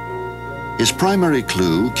 His primary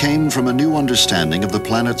clue came from a new understanding of the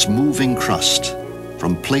planet's moving crust,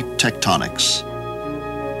 from plate tectonics.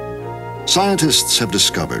 Scientists have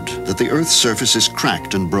discovered that the Earth's surface is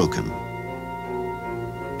cracked and broken.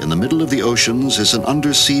 In the middle of the oceans is an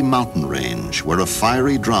undersea mountain range where a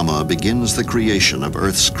fiery drama begins the creation of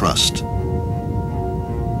Earth's crust.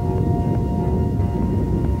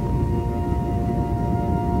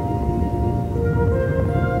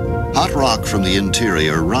 Hot rock from the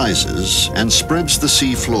interior rises and spreads the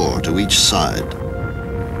sea floor to each side.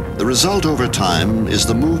 The result over time is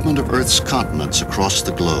the movement of Earth's continents across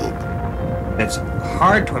the globe. It's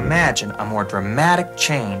hard to imagine a more dramatic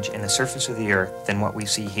change in the surface of the Earth than what we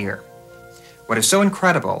see here. What is so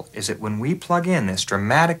incredible is that when we plug in this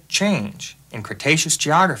dramatic change in Cretaceous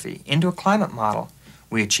geography into a climate model,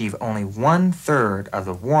 we achieve only 1/3 of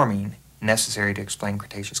the warming necessary to explain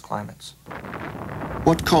Cretaceous climates.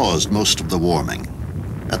 What caused most of the warming?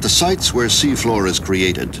 At the sites where seafloor is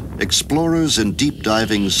created, explorers in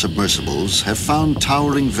deep-diving submersibles have found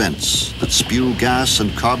towering vents that spew gas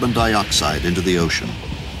and carbon dioxide into the ocean.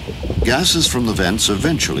 Gases from the vents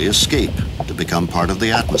eventually escape to become part of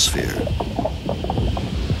the atmosphere.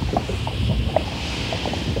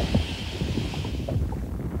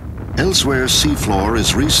 Elsewhere, seafloor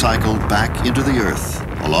is recycled back into the Earth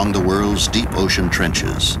along the world's deep ocean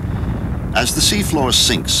trenches. As the seafloor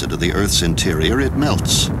sinks into the Earth's interior, it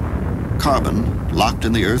melts. Carbon, locked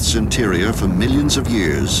in the Earth's interior for millions of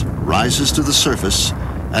years, rises to the surface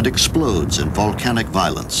and explodes in volcanic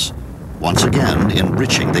violence, once again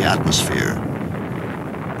enriching the atmosphere.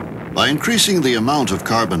 By increasing the amount of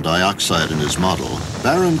carbon dioxide in his model,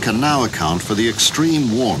 Barron can now account for the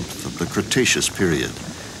extreme warmth of the Cretaceous period.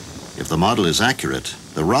 If the model is accurate,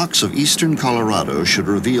 the rocks of eastern Colorado should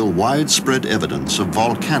reveal widespread evidence of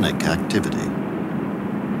volcanic activity.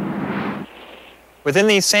 Within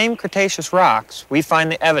these same Cretaceous rocks, we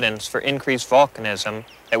find the evidence for increased volcanism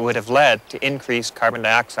that would have led to increased carbon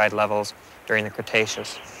dioxide levels during the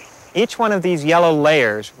Cretaceous. Each one of these yellow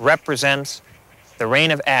layers represents the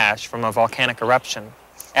rain of ash from a volcanic eruption.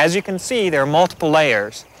 As you can see, there are multiple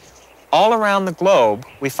layers. All around the globe,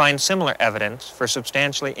 we find similar evidence for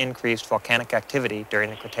substantially increased volcanic activity during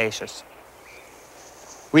the Cretaceous.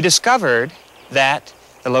 We discovered that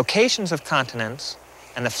the locations of continents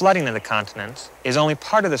and the flooding of the continents is only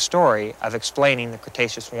part of the story of explaining the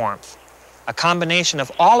Cretaceous warmth. A combination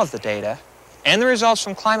of all of the data and the results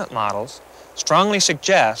from climate models strongly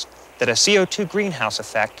suggest that a CO2 greenhouse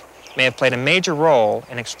effect may have played a major role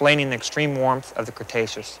in explaining the extreme warmth of the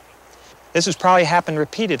Cretaceous. This has probably happened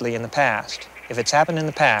repeatedly in the past. If it's happened in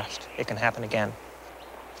the past, it can happen again.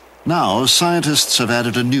 Now, scientists have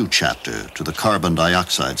added a new chapter to the carbon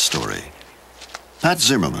dioxide story. Pat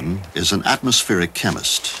Zimmerman is an atmospheric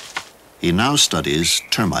chemist. He now studies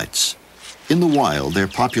termites. In the wild, their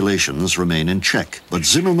populations remain in check, but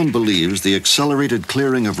Zimmerman believes the accelerated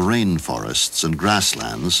clearing of rainforests and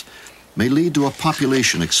grasslands may lead to a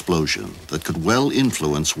population explosion that could well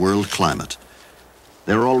influence world climate.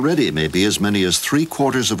 There already may be as many as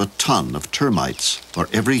 3/4 of a ton of termites for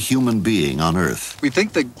every human being on Earth. We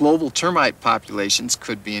think that global termite populations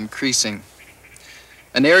could be increasing.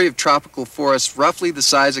 An area of tropical forest roughly the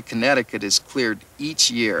size of Connecticut is cleared each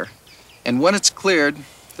year. And when it's cleared,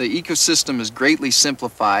 the ecosystem is greatly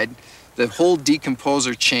simplified. The whole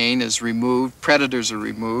decomposer chain is removed, predators are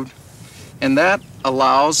removed, and that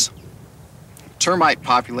allows termite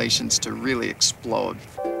populations to really explode.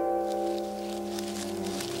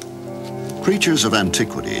 Creatures of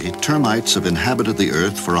antiquity, termites have inhabited the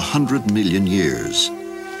Earth for 100 million years.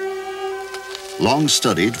 Long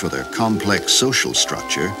studied for their complex social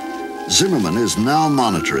structure, Zimmermann is now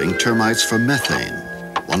monitoring termites for methane,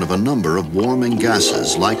 one of a number of warming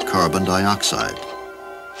gases like carbon dioxide.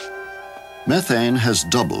 Methane has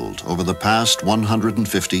doubled over the past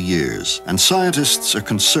 150 years, and scientists are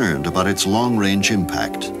concerned about its long-range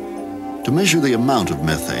impact. To measure the amount of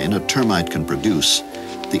methane a termite can produce,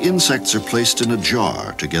 the insects are placed in a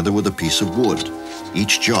jar together with a piece of wood.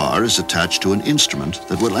 Each jar is attached to an instrument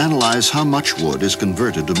that will analyze how much wood is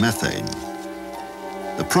converted to methane.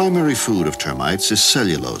 The primary food of termites is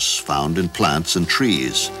cellulose, found in plants and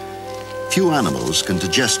trees. Few animals can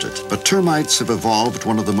digest it, but termites have evolved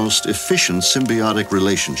one of the most efficient symbiotic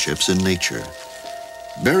relationships in nature.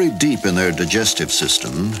 Buried deep in their digestive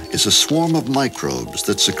system is a swarm of microbes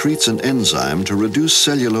that secretes an enzyme to reduce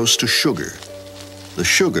cellulose to sugar. The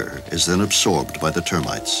sugar is then absorbed by the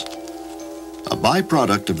termites. A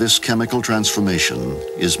byproduct of this chemical transformation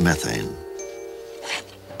is methane.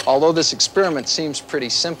 Although this experiment seems pretty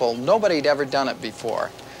simple, nobody had ever done it before.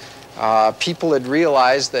 People had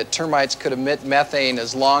realized that termites could emit methane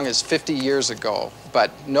as long as 50 years ago, but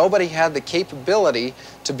nobody had the capability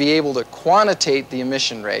to be able to quantitate the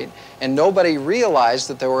emission rate, and nobody realized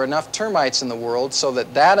that there were enough termites in the world so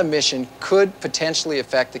that that emission could potentially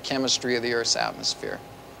affect the chemistry of the Earth's atmosphere.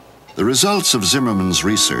 The results of Zimmermann's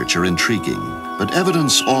research are intriguing, but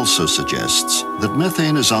evidence also suggests that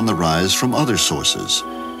methane is on the rise from other sources,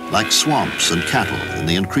 like swamps and cattle in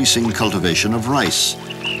the increasing cultivation of rice.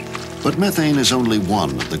 But methane is only one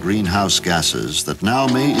of the greenhouse gases that now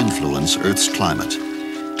may influence Earth's climate.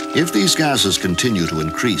 If these gases continue to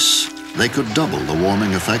increase, they could double the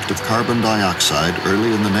warming effect of carbon dioxide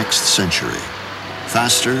early in the next century,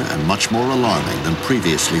 faster and much more alarming than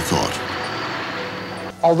previously thought.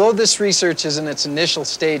 Although this research is in its initial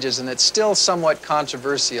stages and it's still somewhat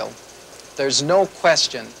controversial, there's no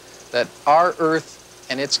question that our Earth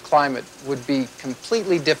and its climate would be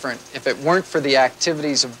completely different if it weren't for the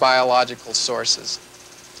activities of biological sources.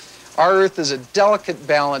 Our Earth is a delicate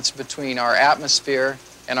balance between our atmosphere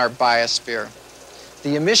and our biosphere.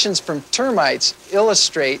 The emissions from termites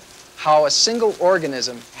illustrate how a single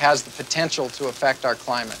organism has the potential to affect our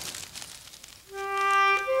climate.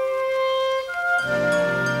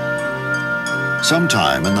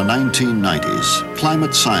 Sometime in the 1990s,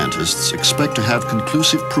 climate scientists expect to have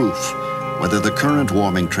conclusive proof whether the current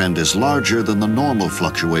warming trend is larger than the normal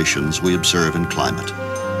fluctuations we observe in climate.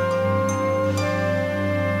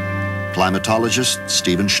 Climatologist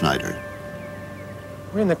Stephen Schneider.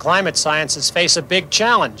 We in the climate sciences face a big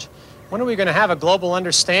challenge. When are we going to have a global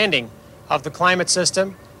understanding of the climate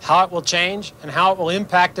system, how it will change, and how it will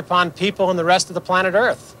impact upon people and the rest of the planet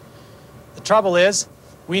Earth? The trouble is,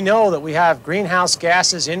 we know that we have greenhouse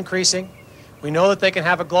gases increasing. We know that they can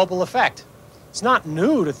have a global effect. It's not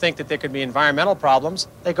new to think that there could be environmental problems.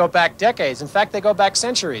 They go back decades. In fact, they go back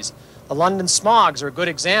centuries. The London smogs are a good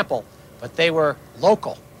example, but they were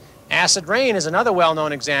local. Acid rain is another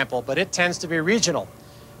well-known example, but it tends to be regional.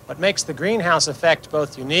 What makes the greenhouse effect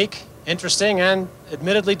both unique, interesting, and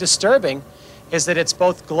admittedly disturbing is that it's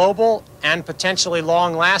both global and potentially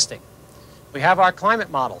long-lasting. We have our climate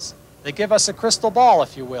models. They give us a crystal ball,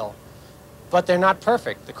 if you will, but they're not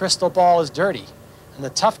perfect. The crystal ball is dirty. And the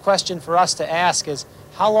tough question for us to ask is,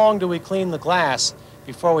 how long do we clean the glass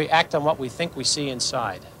before we act on what we think we see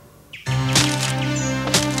inside?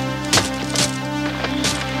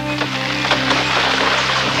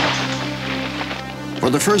 For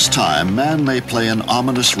the first time, man may play an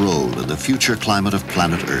ominous role in the future climate of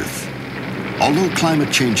planet Earth. Although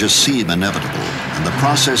climate changes seem inevitable and the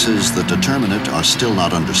processes that determine it are still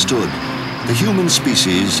not understood, the human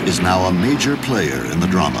species is now a major player in the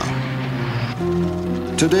drama.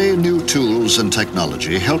 Today, new tools and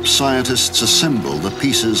technology help scientists assemble the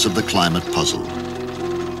pieces of the climate puzzle.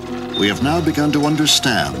 We have now begun to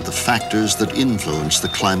understand the factors that influence the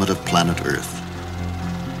climate of planet Earth.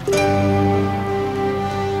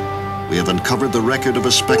 We have uncovered the record of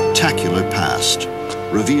a spectacular past,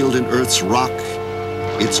 revealed in Earth's rock,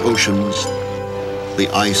 its oceans, the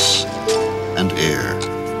ice and air,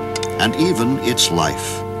 and even its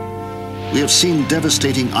life. We have seen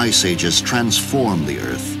devastating ice ages transform the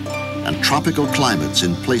Earth and tropical climates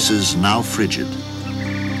in places now frigid.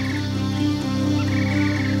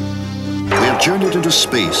 We have journeyed into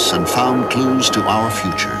space and found clues to our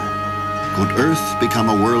future. Could Earth become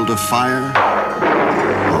a world of fire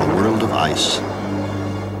or a world of ice?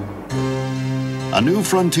 A new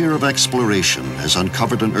frontier of exploration has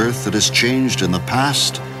uncovered an Earth that has changed in the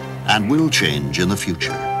past and will change in the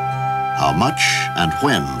future. How much and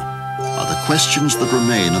when are the questions that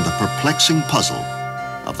remain in the perplexing puzzle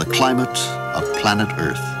of the climate of planet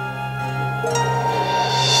Earth.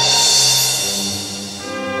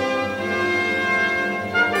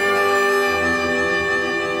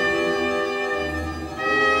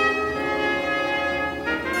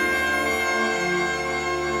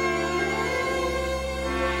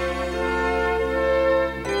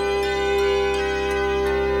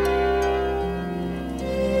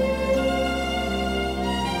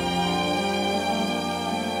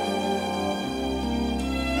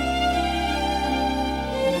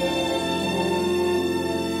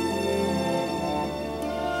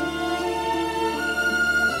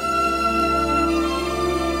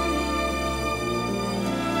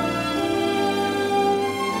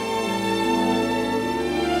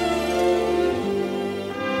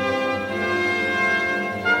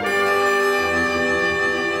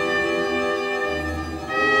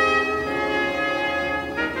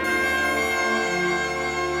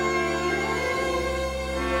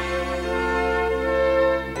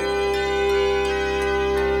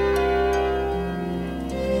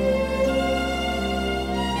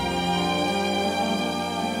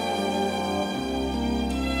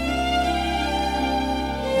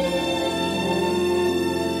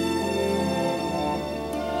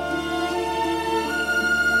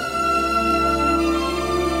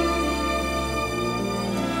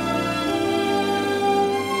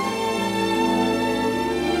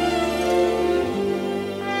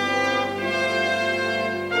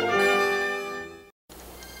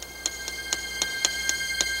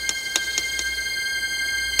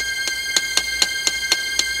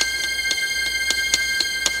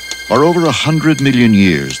 For over 100 million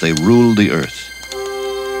years, they ruled the earth,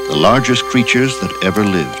 the largest creatures that ever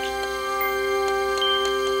lived.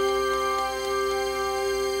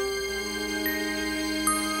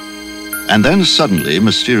 And then suddenly,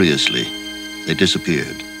 mysteriously, they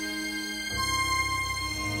disappeared.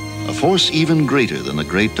 A force even greater than the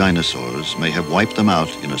great dinosaurs may have wiped them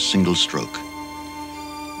out in a single stroke.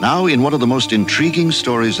 Now, in one of the most intriguing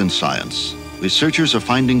stories in science, researchers are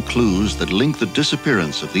finding clues that link the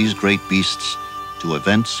disappearance of these great beasts to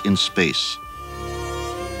events in space.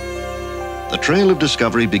 The trail of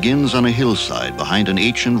discovery begins on a hillside behind an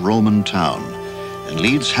ancient Roman town and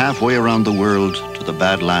leads halfway around the world to the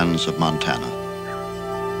Badlands of Montana.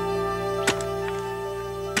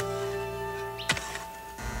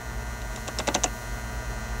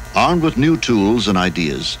 Armed with new tools and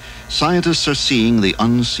ideas, scientists are seeing the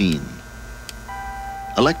unseen.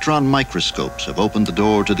 Electron microscopes have opened the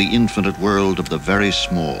door to the infinite world of the very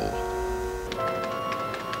small.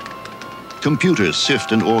 Computers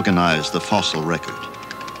sift and organize the fossil record.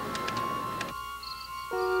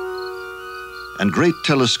 And great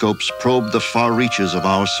telescopes probe the far reaches of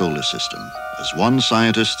our solar system as one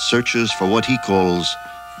scientist searches for what he calls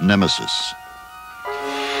Nemesis,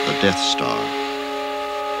 the Death Star.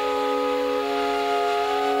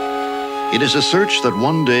 It is a search that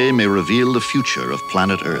one day may reveal the future of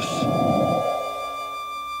planet Earth.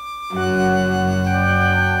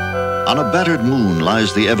 On a battered moon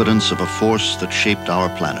lies the evidence of a force that shaped our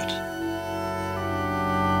planet.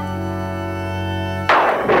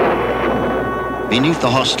 Beneath the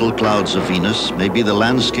hostile clouds of Venus may be the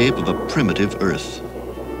landscape of a primitive Earth.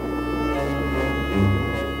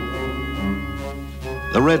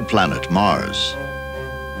 The red planet, Mars.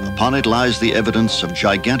 Upon it lies the evidence of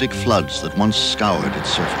gigantic floods that once scoured its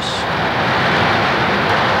surface.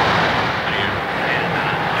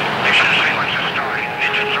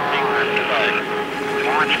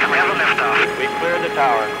 We cleared the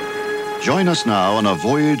tower. Join us now on a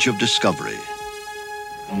voyage of discovery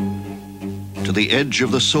to the edge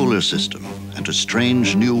of the solar system and to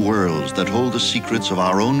strange new worlds that hold the secrets of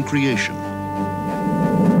our own creation.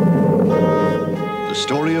 The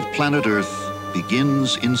story of planet Earth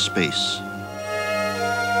begins in space.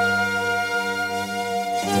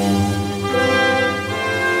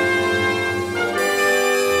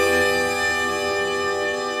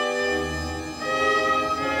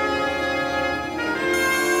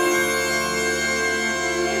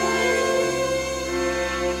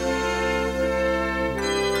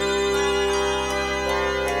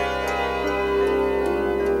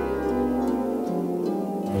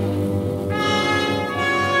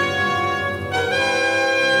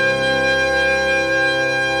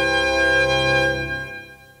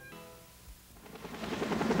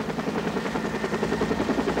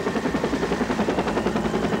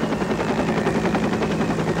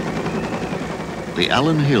 The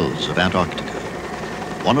Allen Hills of Antarctica,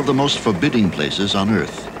 one of the most forbidding places on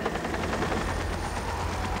Earth.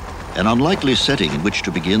 An unlikely setting in which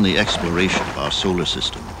to begin the exploration of our solar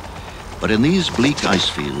system, But in these bleak ice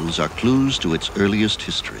fields are clues to its earliest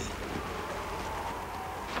history.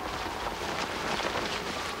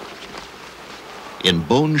 In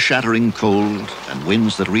bone-shattering cold and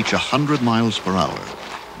winds that reach 100 miles per hour,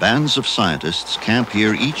 bands of scientists camp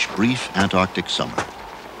here each brief Antarctic summer.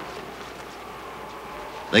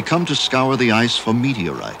 They come to scour the ice for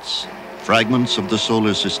meteorites, fragments of the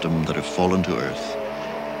solar system that have fallen to Earth.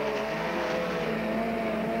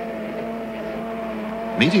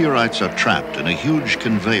 Meteorites are trapped in a huge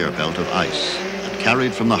conveyor belt of ice and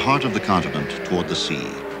carried from the heart of the continent toward the sea.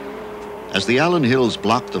 As the Allen Hills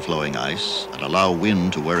block the flowing ice and allow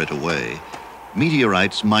wind to wear it away,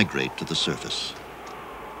 meteorites migrate to the surface.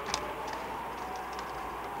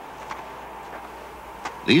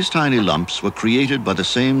 These tiny lumps were created by the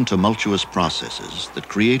same tumultuous processes that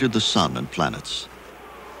created the sun and planets.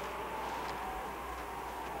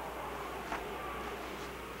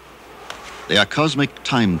 They are cosmic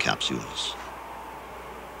time capsules.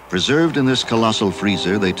 Preserved in this colossal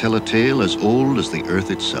freezer, they tell a tale as old as the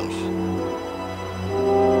Earth itself.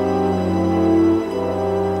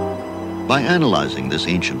 By analyzing this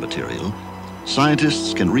ancient material,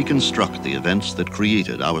 scientists can reconstruct the events that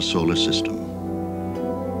created our solar system.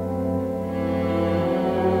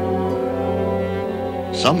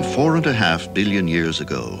 Some 4.5 billion years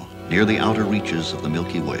ago, near the outer reaches of the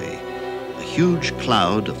Milky Way, a huge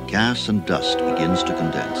cloud of gas and dust begins to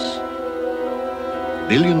condense.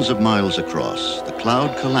 Billions of miles across, the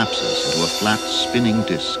cloud collapses into a flat spinning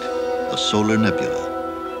disk, the solar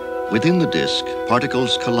nebula. Within the disk,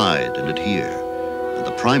 particles collide and adhere, and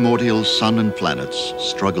the primordial sun and planets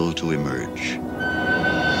struggle to emerge.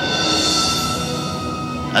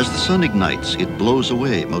 As the sun ignites, it blows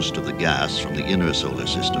away most of the gas from the inner solar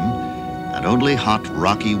system, and only hot,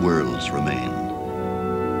 rocky worlds remain.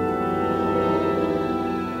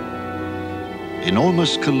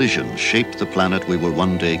 Enormous collisions shaped the planet we will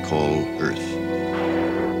one day call Earth.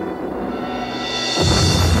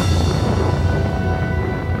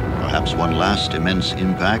 Perhaps one last immense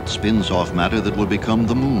impact spins off matter that will become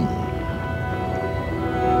the moon.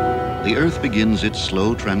 The Earth begins its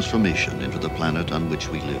slow transformation into the planet on which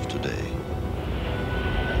we live today.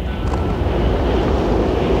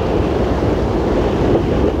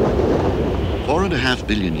 Four and a half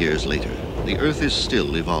billion years later, the Earth is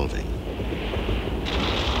still evolving.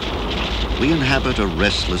 We inhabit a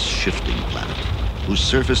restless, shifting planet whose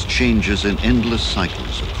surface changes in endless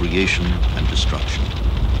cycles of creation and destruction.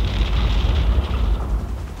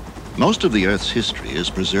 Most of the Earth's history is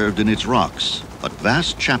preserved in its rocks, but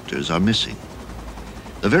vast chapters are missing.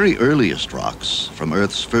 The very earliest rocks from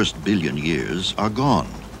Earth's first billion years are gone,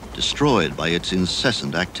 destroyed by its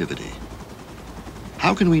incessant activity.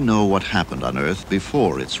 How can we know what happened on Earth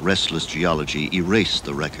before its restless geology erased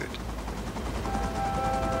the record?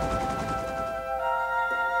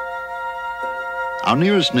 Our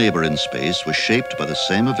nearest neighbor in space was shaped by the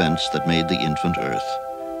same events that made the infant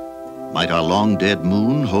Earth. Might our long-dead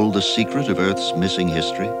moon hold the secret of Earth's missing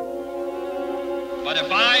history? But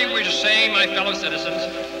if I were to say, my fellow citizens,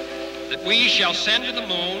 that we shall send to the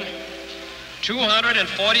moon,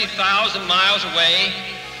 240,000 miles away,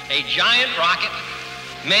 a giant rocket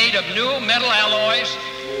made of new metal alloys,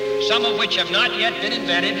 some of which have not yet been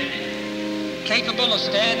invented, capable of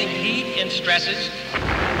standing heat and stresses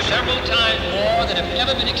several times more than have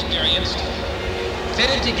ever been experienced,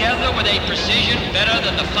 fitted together with a precision better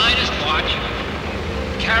than the finest watch,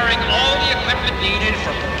 carrying all the equipment needed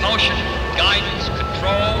for propulsion, guidance,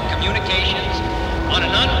 control, communications, on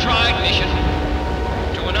an untried mission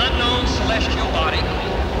to an unknown celestial body,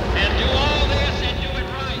 and do all this and do it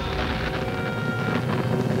right.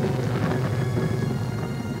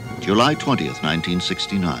 July 20th,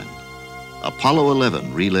 1969. Apollo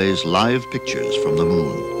 11 relays live pictures from the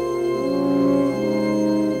moon.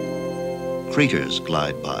 Craters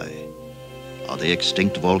glide by. Are they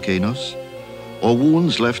extinct volcanoes? Or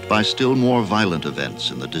wounds left by still more violent events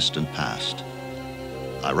in the distant past?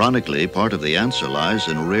 Ironically, part of the answer lies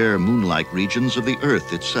in rare moon-like regions of the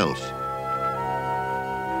Earth itself.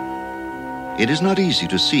 It is not easy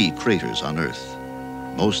to see craters on Earth.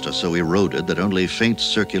 Most are so eroded that only faint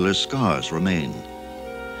circular scars remain.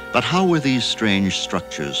 But how were these strange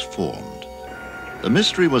structures formed? The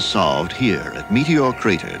mystery was solved here at Meteor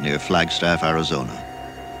Crater near Flagstaff, Arizona.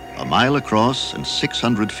 A mile across and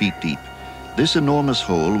 600 feet deep, this enormous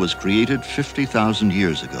hole was created 50,000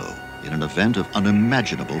 years ago in an event of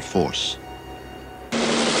unimaginable force.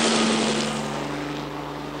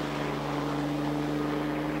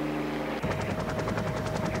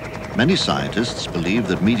 Many scientists believe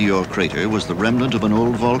that Meteor Crater was the remnant of an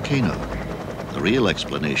old volcano. The real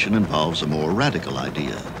explanation involves a more radical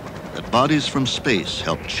idea, that that bodies from space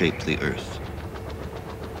helped shape the Earth.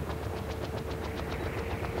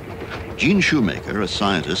 Gene Shoemaker, a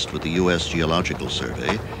scientist with the U.S. Geological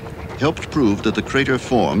Survey, helped prove that the crater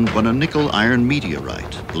formed when a nickel-iron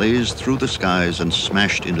meteorite blazed through the skies and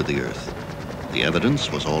smashed into the Earth. The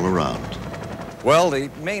evidence was all around. Well, the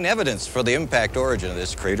main evidence for the impact origin of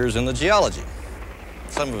this crater is in the geology.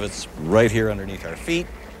 Some of it's right here underneath our feet,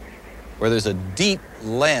 where there's a deep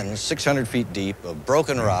lens, 600 feet deep, of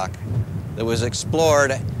broken rock that was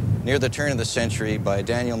explored near the turn of the century by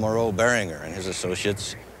Daniel Moreau-Beringer and his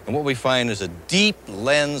associates. And what we find is a deep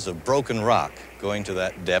lens of broken rock going to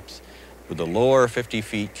that depth, with the lower 50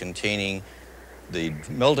 feet containing the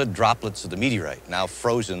melted droplets of the meteorite, now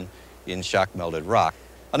frozen in shock-melted rock.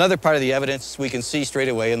 Another part of the evidence we can see straight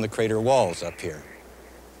away in the crater walls up here.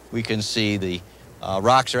 We can see the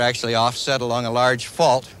rocks are actually offset along a large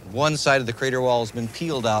fault. One side of the crater wall has been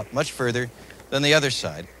peeled out much further than the other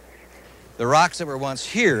side. The rocks that were once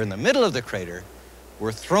here in the middle of the crater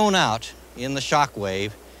were thrown out in the shock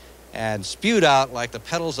wave and spewed out like the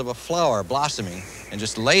petals of a flower blossoming and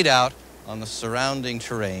just laid out on the surrounding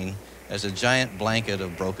terrain as a giant blanket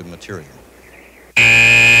of broken material.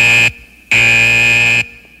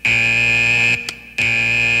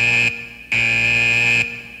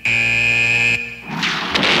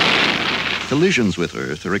 Collisions with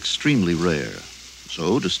Earth are extremely rare.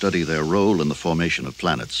 So, to study their role in the formation of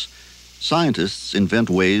planets, scientists invent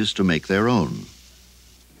ways to make their own.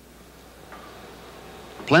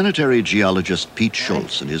 Planetary geologist Pete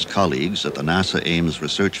Schultz and his colleagues at the NASA Ames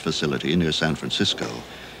Research Facility near San Francisco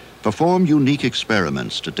perform unique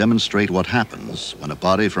experiments to demonstrate what happens when a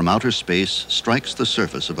body from outer space strikes the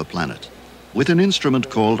surface of a planet. With an instrument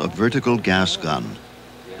called a vertical gas gun,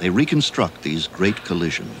 they reconstruct these great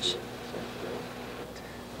collisions.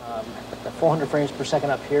 400 frames per second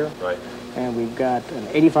up here. Right. And we've got an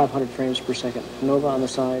 8,500 frames per second nova on the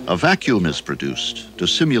side. A vacuum is produced to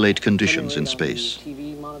simulate conditions in space.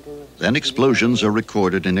 Then explosions are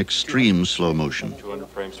recorded in extreme slow motion. 200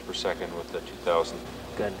 frames per second with the 2000.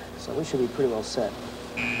 Good. So we should be pretty well set.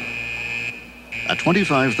 At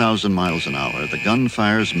 25,000 miles an hour, the gun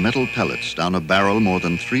fires metal pellets down a barrel more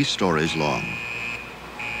than 3 stories long.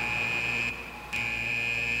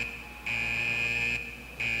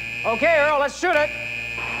 Okay, Earl, let's shoot it.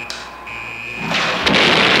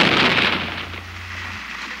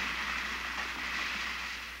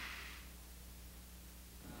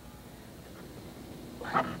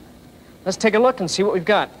 Let's take a look and see what we've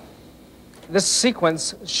got. This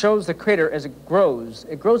sequence shows the crater as it grows.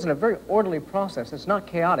 It grows in a very orderly process. It's not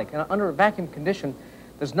chaotic. And under a vacuum condition,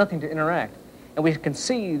 there's nothing to interact. And we can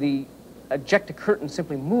see the ejecta curtain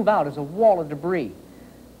simply move out as a wall of debris.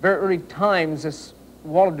 Very early times, this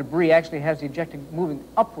wall of debris actually has the ejecta moving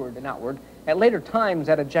upward and outward. At later times,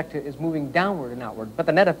 that ejecta is moving downward and outward. But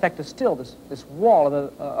the net effect is still this wall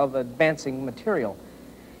of advancing material.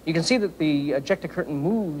 You can see that the ejecta curtain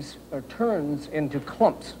moves or turns into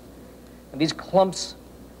clumps. And these clumps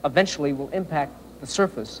eventually will impact the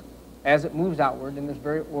surface as it moves outward in this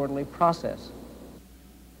very orderly process.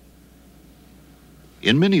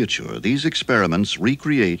 In miniature, these experiments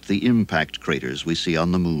recreate the impact craters we see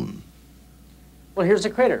on the moon. Well, here's the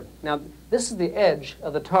crater. Now, this is the edge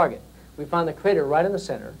of the target. We find the crater right in the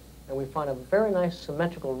center, and we find a very nice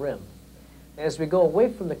symmetrical rim. As we go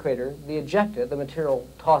away from the crater, the ejecta, the material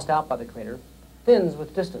tossed out by the crater, thins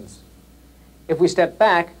with distance. If we step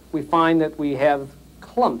back, we find that we have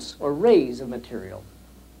clumps or rays of material.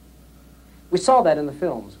 We saw that in the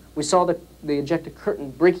films. We saw the ejecta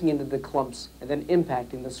curtain breaking into the clumps and then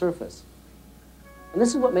impacting the surface. And this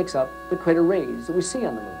is what makes up the crater rays that we see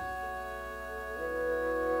on the moon.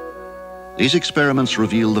 These experiments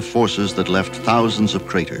reveal the forces that left thousands of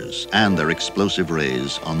craters and their explosive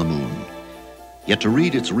rays on the moon. Yet to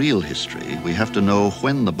read its real history, we have to know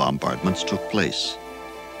when the bombardments took place.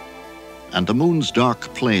 And the moon's dark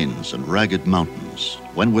plains and ragged mountains,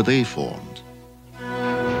 when were they formed?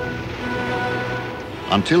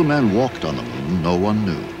 Until men walked on the moon, no one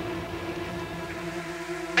knew.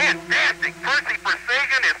 Fantastic! Percy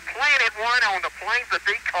Precision is planted one on the plains of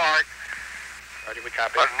Descartes. Ready, we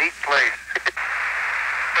copy. What a neat place.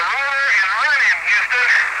 The roller is running, Houston.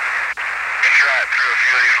 It's right through a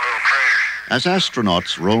few of these little craters. As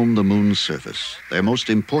astronauts roam the moon's surface, their most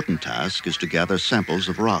important task is to gather samples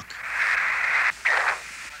of rock.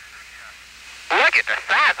 Look at the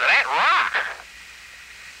size of that rock.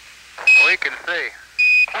 We can see.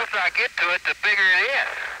 The closer I get to it, the bigger it is.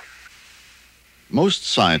 Most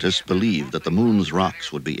scientists believed that the moon's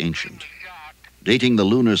rocks would be ancient. Dating the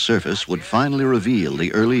lunar surface would finally reveal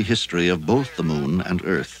the early history of both the moon and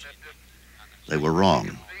Earth. They were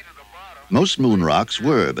wrong. Most moon rocks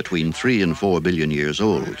were between 3 and 4 billion years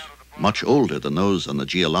old, much older than those on the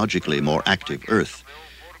geologically more active Earth.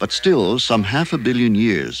 But still, some 500 million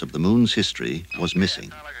years of the moon's history was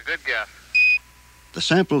missing. The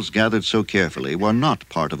samples gathered so carefully were not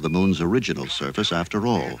part of the moon's original surface after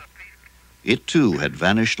all. It too had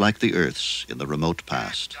vanished like the Earth's in the remote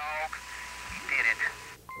past.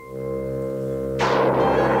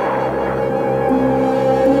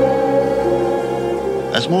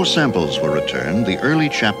 As more samples were returned, the early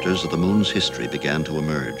chapters of the moon's history began to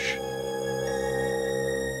emerge.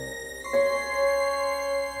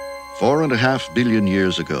 4.5 billion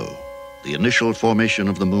years ago, the initial formation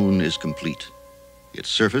of the moon is complete. Its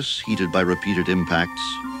surface, heated by repeated impacts,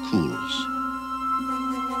 cools.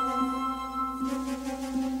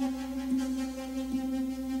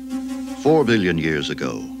 "4 billion years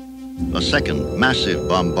ago, a second massive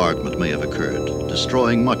bombardment may have occurred,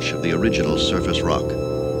 destroying much of the original surface rock.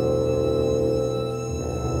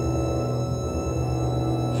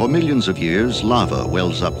 For millions of years, lava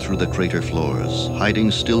wells up through the crater floors, hiding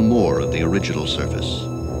still more of the original surface.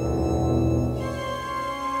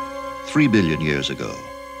 3 billion years ago,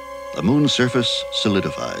 the moon's surface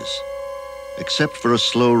solidifies. Except for a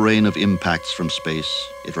slow rain of impacts from space,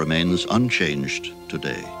 it remains unchanged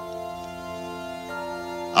today.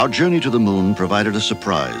 Our journey to the moon provided a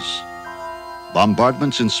surprise.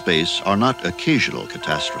 Bombardments in space are not occasional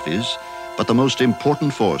catastrophes, but the most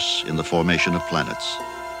important force in the formation of planets.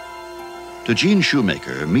 To Gene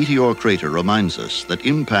Shoemaker, Meteor Crater reminds us that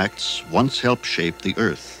impacts once helped shape the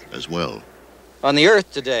Earth as well. On the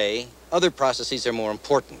Earth today, other processes are more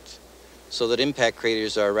important, so that impact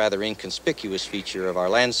craters are a rather inconspicuous feature of our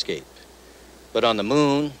landscape. But on the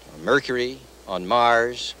Moon, on Mercury, on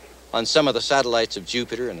Mars, on some of the satellites of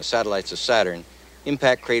Jupiter and the satellites of Saturn,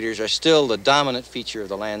 impact craters are still the dominant feature of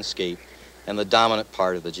the landscape and the dominant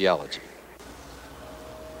part of the geology.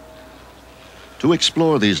 To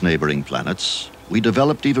explore these neighboring planets, we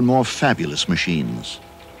developed even more fabulous machines.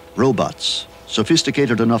 Robots,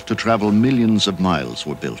 sophisticated enough to travel millions of miles,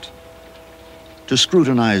 were built. To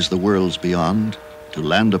scrutinize the worlds beyond, to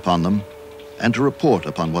land upon them, and to report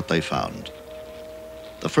upon what they found.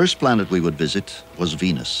 The first planet we would visit was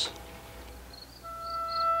Venus.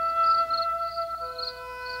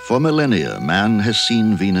 For millennia, man has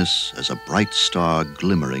seen Venus as a bright star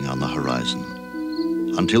glimmering on the horizon.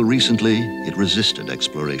 Until recently, it resisted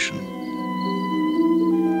exploration.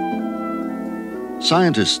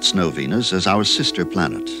 Scientists know Venus as our sister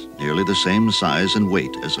planet, nearly the same size and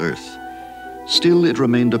weight as Earth. Still, it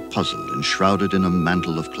remained a puzzle enshrouded in a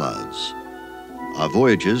mantle of clouds. Our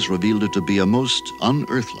voyages revealed it to be a most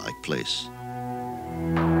un-Earth-like place.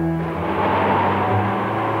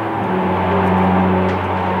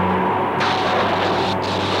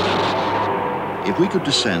 If we could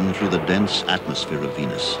descend through the dense atmosphere of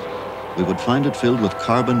Venus, we would find it filled with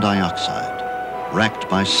carbon dioxide, racked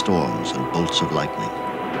by storms and bolts of lightning.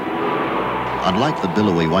 Unlike the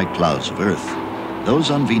billowy white clouds of Earth,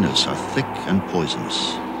 those on Venus are thick and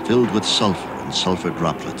poisonous, filled with sulfur and sulfur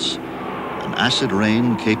droplets, an acid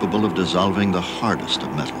rain capable of dissolving the hardest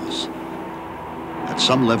of metals. At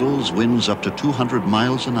some levels, winds up to 200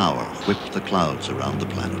 miles an hour whip the clouds around the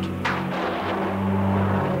planet.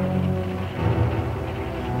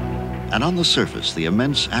 And on the surface, the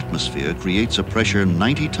immense atmosphere creates a pressure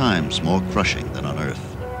 90 times more crushing than on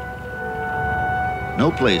Earth.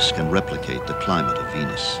 No place can replicate the climate of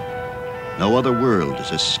Venus. No other world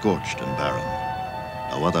is as scorched and barren.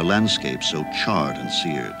 No other landscape so charred and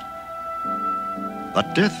seared.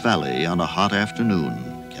 But Death Valley on a hot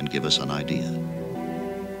afternoon can give us an idea.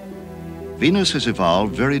 Venus has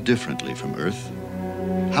evolved very differently from Earth.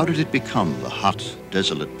 How did it become the hot,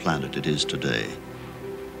 desolate planet it is today?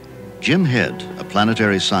 Jim Head, a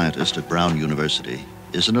planetary scientist at Brown University,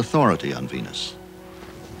 is an authority on Venus.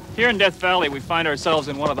 Here in Death Valley, we find ourselves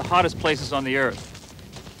in one of the hottest places on the Earth.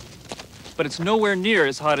 But it's nowhere near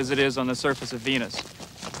as hot as it is on the surface of Venus.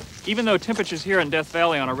 Even though temperatures here in Death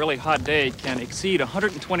Valley on a really hot day can exceed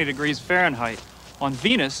 120 degrees Fahrenheit, on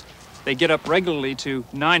Venus, they get up regularly to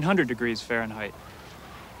 900 degrees Fahrenheit.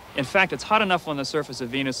 In fact, it's hot enough on the surface of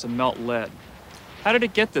Venus to melt lead. How did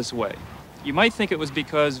it get this way? You might think it was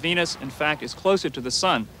because Venus, in fact, is closer to the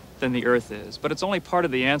sun than the Earth is, but it's only part of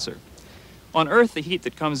the answer. On Earth, the heat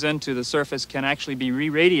that comes into the surface can actually be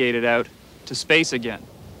re-radiated out to space again.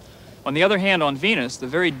 On the other hand, on Venus, the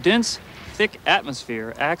very dense, thick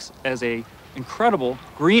atmosphere acts as an incredible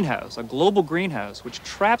greenhouse, a global greenhouse, which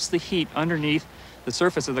traps the heat underneath the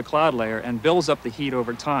surface of the cloud layer and builds up the heat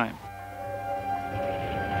over time.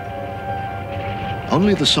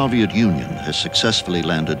 Only the Soviet Union has successfully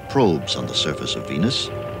landed probes on the surface of Venus.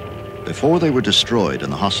 Before they were destroyed in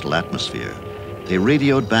the hostile atmosphere, they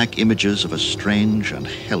radioed back images of a strange and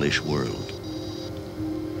hellish world.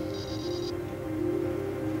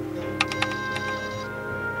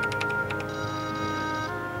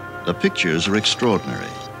 The pictures are extraordinary,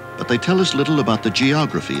 but they tell us little about the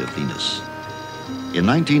geography of Venus. In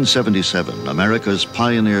 1977, America's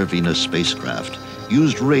Pioneer Venus spacecraft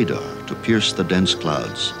used radar to pierce the dense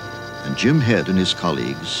clouds, and Jim Head and his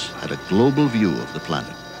colleagues had a global view of the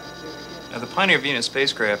planet. Now, the Pioneer Venus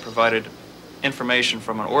spacecraft provided information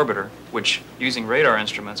from an orbiter, which, using radar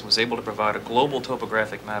instruments, was able to provide a global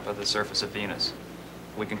topographic map of the surface of Venus.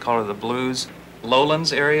 We can color the blues,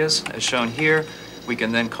 lowlands areas, as shown here. We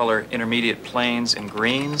can then color intermediate plains in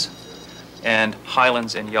greens and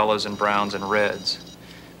highlands in yellows and browns and reds.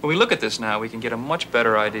 When we look at this now, we can get a much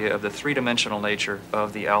better idea of the three-dimensional nature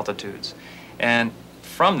of the altitudes. And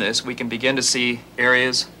from this, we can begin to see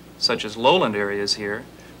areas such as lowland areas here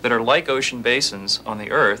that are like ocean basins on the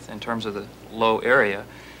Earth in terms of the low area,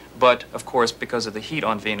 but of course, because of the heat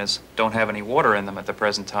on Venus, don't have any water in them at the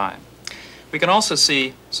present time. We can also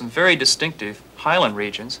see some very distinctive highland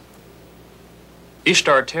regions.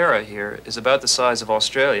 Ishtar Terra here is about the size of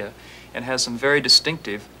Australia and has some very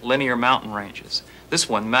distinctive linear mountain ranges. This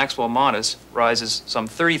one, Maxwell Montes, rises some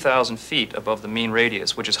 30,000 feet above the mean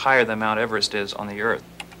radius, which is higher than Mount Everest is on the Earth.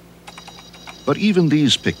 But even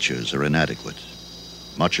these pictures are inadequate.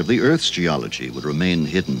 Much of the Earth's geology would remain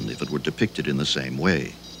hidden if it were depicted in the same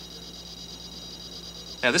way.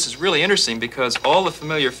 Now, this is really interesting because all the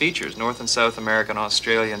familiar features, North and South America and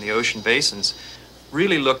Australia and the ocean basins,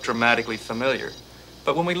 really look dramatically familiar.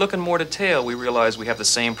 But when we look in more detail, we realize we have the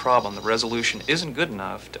same problem. The resolution isn't good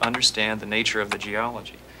enough to understand the nature of the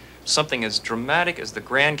geology. Something as dramatic as the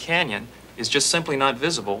Grand Canyon is just simply not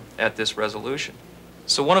visible at this resolution.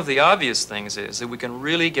 So one of the obvious things is that we can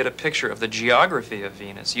really get a picture of the geography of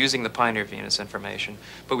Venus using the Pioneer Venus information,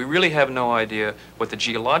 but we really have no idea what the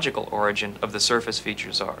geological origin of the surface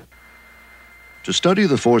features are. To study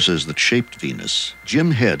the forces that shaped Venus,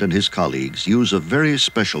 Jim Head and his colleagues use a very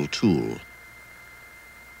special tool.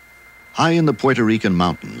 High in the Puerto Rican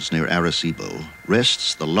mountains near Arecibo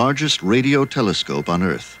rests the largest radio telescope on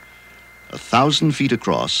Earth. 1,000 feet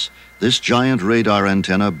across, this giant radar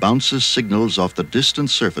antenna bounces signals off the distant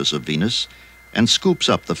surface of Venus and scoops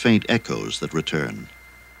up the faint echoes that return.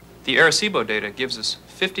 The Arecibo data gives us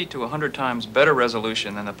 50 to 100 times better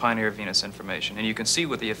resolution than the Pioneer Venus information, and you can see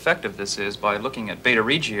what the effect of this is by looking at Beta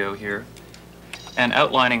Regio here and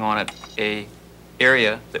outlining on it an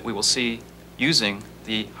area that we will see using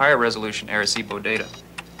the higher resolution Arecibo data.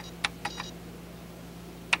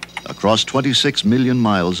 Across 26 million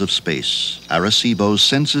miles of space, Arecibo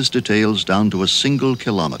senses details down to a single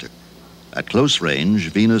kilometer. At close range,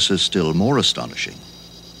 Venus is still more astonishing.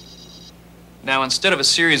 Now, instead of a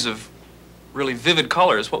series of really vivid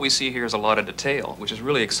colors, what we see here is a lot of detail, which is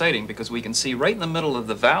really exciting because we can see right in the middle of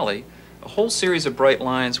the valley a whole series of bright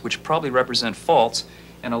lines which probably represent faults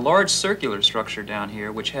and a large circular structure down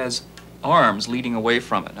here which has arms leading away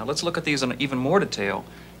from it. Now let's look at these in even more detail,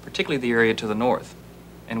 particularly the area to the north.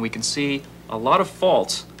 And we can see a lot of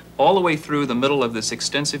faults all the way through the middle of this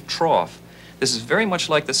extensive trough. This is very much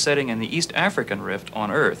like the setting in the East African Rift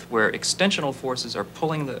on Earth, where extensional forces are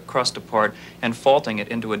pulling the crust apart and faulting it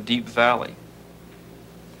into a deep valley.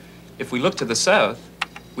 If we look to the south,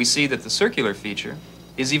 we see that the circular feature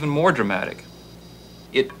is even more dramatic.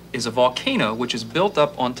 It is a volcano which is built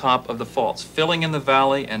up on top of the faults, filling in the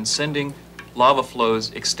valley and sending lava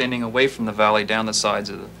flows extending away from the valley down the sides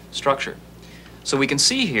of the structure. So we can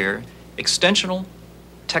see here extensional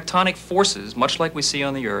tectonic forces, much like we see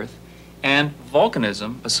on the Earth, and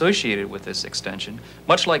volcanism associated with this extension,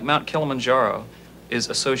 much like Mount Kilimanjaro is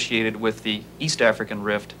associated with the East African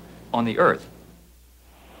Rift on the Earth.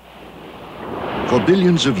 For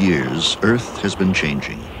billions of years, Earth has been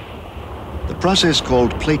changing. The process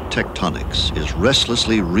called plate tectonics is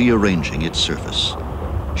restlessly rearranging its surface,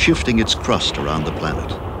 shifting its crust around the planet.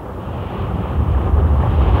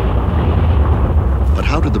 But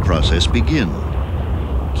how did the process begin?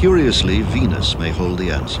 Curiously, Venus may hold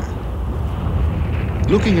the answer.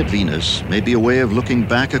 Looking at Venus may be a way of looking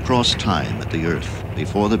back across time at the Earth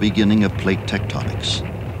before the beginning of plate tectonics.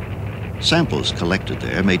 Samples collected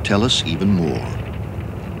there may tell us even more.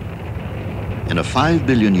 In a 5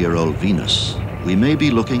 billion-year-old Venus, we may be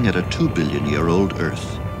looking at a 2 billion-year-old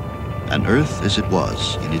Earth, an Earth as it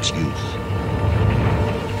was in its youth.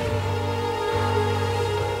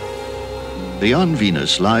 Beyond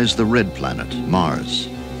Venus lies the red planet, Mars.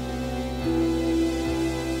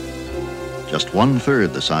 Just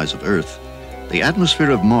 1/3 the size of Earth, the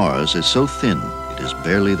atmosphere of Mars is so thin it is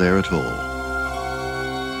barely there at all.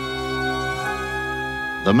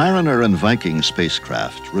 The Mariner and Viking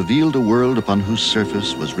spacecraft revealed a world upon whose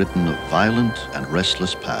surface was written a violent and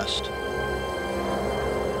restless past.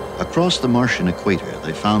 Across the Martian equator,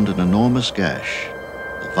 they found an enormous gash,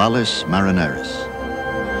 the Valles Marineris.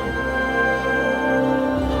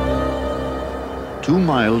 2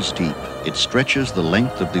 miles deep, it stretches the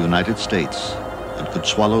length of the United States and could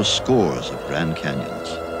swallow scores of Grand Canyons.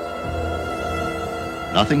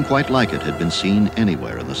 Nothing quite like it had been seen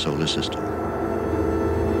anywhere in the solar system.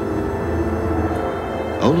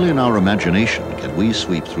 Only in our imagination can we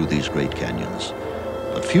sweep through these great canyons,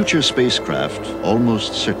 but future spacecraft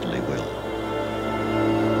almost certainly will.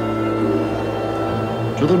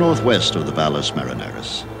 To the northwest of the Valles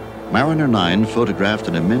Marineris, Mariner 9 photographed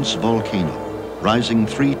an immense volcano rising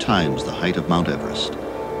 3 times the height of Mount Everest.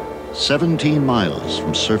 17 miles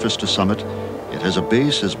from surface to summit, it has a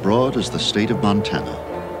base as broad as the state of Montana,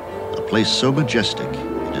 a place so majestic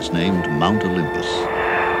it is named Mount Olympus.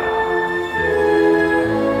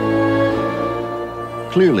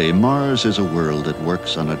 Clearly, Mars is a world that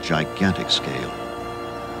works on a gigantic scale.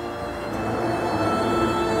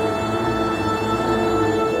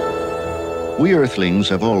 We Earthlings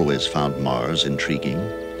have always found Mars intriguing,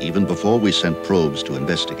 even before we sent probes to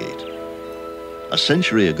investigate. A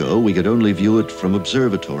century ago, we could only view it from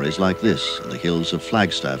observatories like this in the hills of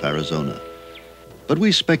Flagstaff, Arizona. But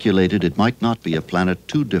we speculated it might not be a planet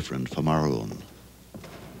too different from our own.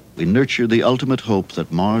 We nurtured the ultimate hope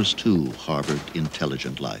that Mars, too, harbored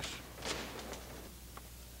intelligent life.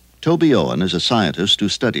 Toby Owen is a scientist who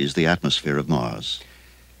studies the atmosphere of Mars.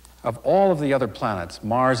 Of all of the other planets,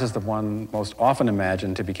 Mars is the one most often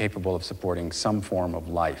imagined to be capable of supporting some form of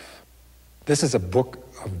life. This is a book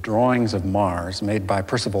of drawings of Mars made by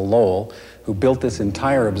Percival Lowell, who built this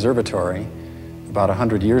entire observatory about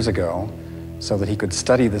 100 years ago so that he could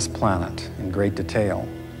study this planet in great detail.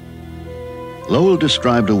 Lowell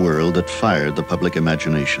described a world that fired the public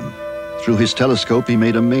imagination. Through his telescope, he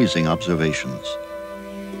made amazing observations.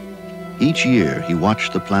 Each year, he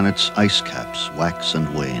watched the planet's ice caps wax and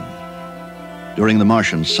wane. During the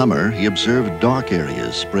Martian summer, he observed dark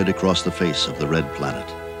areas spread across the face of the red planet.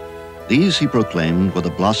 These, he proclaimed, were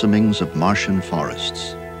the blossomings of Martian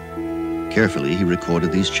forests. Carefully, he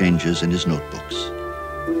recorded these changes in his notebooks.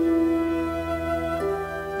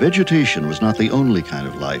 Vegetation was not the only kind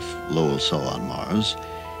of life Lowell saw on Mars.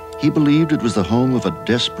 He believed it was the home of a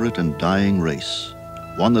desperate and dying race,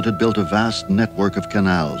 one that had built a vast network of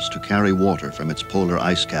canals to carry water from its polar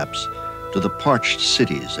ice caps to the parched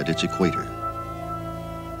cities at its equator.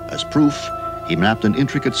 As proof, he mapped an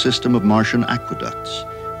intricate system of Martian aqueducts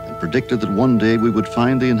and predicted that one day we would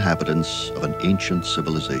find the inhabitants of an ancient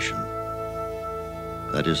civilization.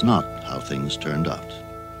 That is not how things turned out.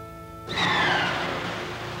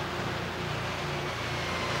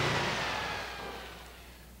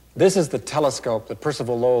 This is the telescope that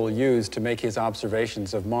Percival Lowell used to make his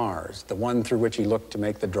observations of Mars, the one through which he looked to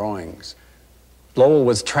make the drawings. Lowell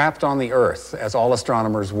was trapped on the Earth, as all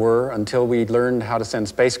astronomers were, until we learned how to send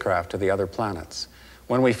spacecraft to the other planets.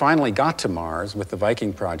 When we finally got to Mars with the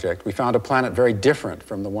Viking project, we found a planet very different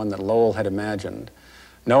from the one that Lowell had imagined.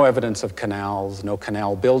 No evidence of canals, no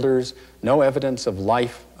canal builders, no evidence of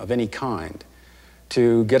life of any kind.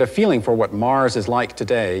 To get a feeling for what Mars is like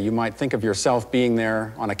today, you might think of yourself being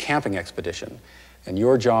there on a camping expedition, and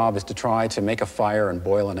your job is to try to make a fire and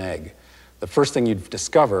boil an egg. The first thing you'd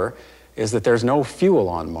discover is that there's no fuel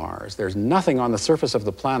on Mars. There's nothing on the surface of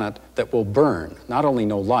the planet that will burn, not only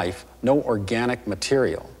no life, no organic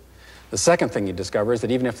material. The second thing you discover is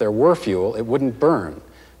that even if there were fuel, it wouldn't burn,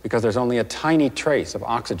 because there's only a tiny trace of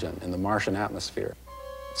oxygen in the Martian atmosphere.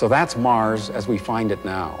 So that's Mars as we find it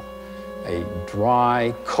now. A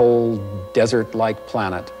dry, cold, desert-like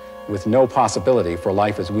planet with no possibility for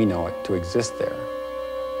life as we know it to exist there.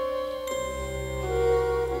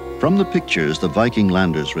 From the pictures the Viking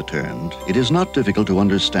landers returned, it is not difficult to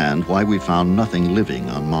understand why we found nothing living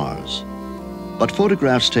on Mars. But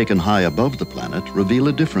photographs taken high above the planet reveal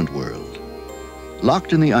a different world.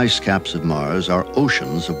 Locked in the ice caps of Mars are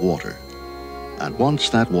oceans of water, and once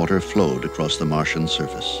that water flowed across the Martian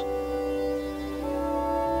surface.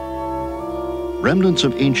 Remnants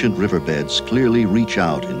of ancient riverbeds clearly reach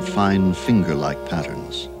out in fine finger-like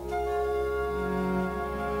patterns.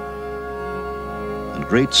 And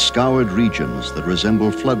great scoured regions that resemble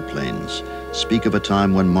floodplains speak of a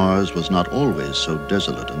time when Mars was not always so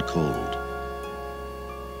desolate and cold.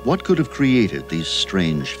 What could have created these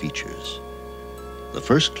strange features? The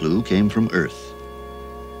first clue came from Earth.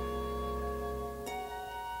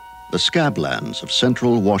 The scablands of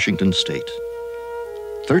central Washington state.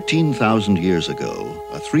 13,000 years ago,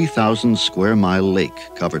 a 3,000 square mile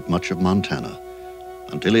lake covered much of Montana,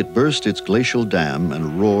 until it burst its glacial dam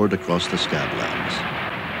and roared across the scablands.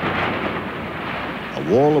 A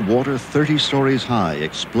wall of water 30 stories high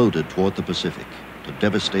exploded toward the Pacific to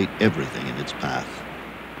devastate everything in its path.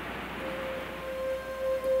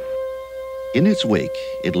 In its wake,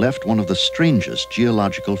 it left one of the strangest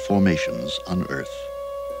geological formations on Earth.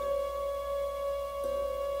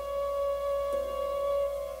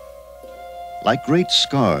 Like great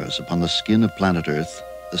scars upon the skin of planet Earth,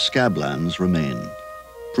 the scablands remain,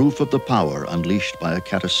 proof of the power unleashed by a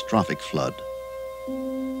catastrophic flood.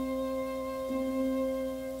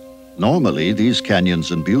 Normally, these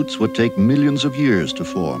canyons and buttes would take millions of years to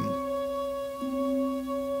form.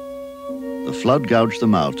 The flood gouged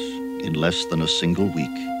them out in less than a single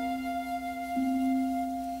week.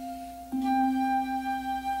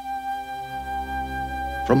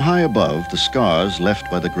 From high above, the scars left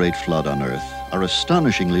by the Great Flood on Earth are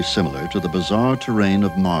astonishingly similar to the bizarre terrain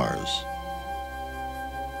of Mars.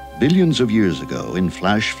 Billions of years ago, in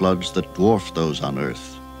flash floods that dwarfed those on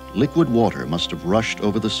Earth, liquid water must have rushed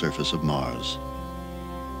over the surface of Mars.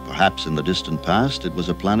 Perhaps in the distant past, it was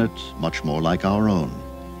a planet much more like our own.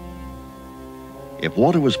 If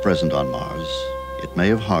water was present on Mars, it may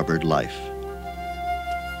have harbored life.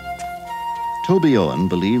 Toby Owen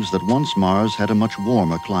believes that once Mars had a much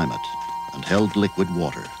warmer climate and held liquid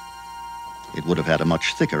water. It would have had a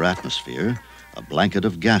much thicker atmosphere, a blanket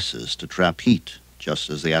of gases to trap heat,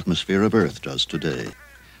 just as the atmosphere of Earth does today.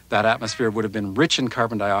 That atmosphere would have been rich in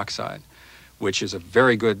carbon dioxide, which is a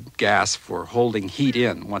very good gas for holding heat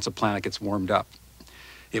in once a planet gets warmed up.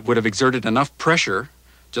 It would have exerted enough pressure,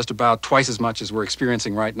 just about twice as much as we're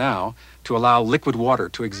experiencing right now, to allow liquid water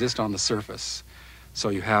to exist on the surface. So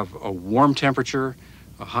you have a warm temperature,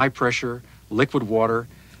 a high pressure, liquid water,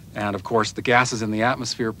 and of course the gases in the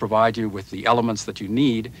atmosphere provide you with the elements that you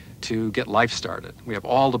need to get life started. We have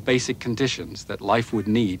all the basic conditions that life would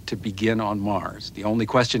need to begin on Mars. The only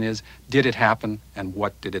question is, did it happen and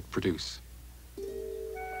what did it produce?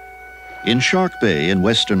 In Shark Bay in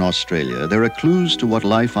Western Australia, there are clues to what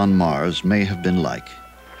life on Mars may have been like.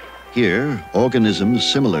 Here, organisms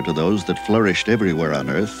similar to those that flourished everywhere on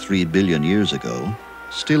Earth 3 billion years ago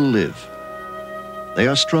still live. They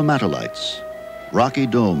are stromatolites, rocky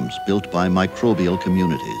domes built by microbial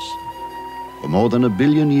communities. For more than 1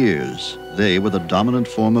 billion years, they were the dominant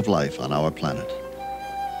form of life on our planet.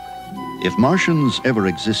 If Martians ever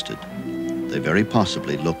existed, they very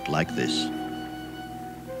possibly looked like this.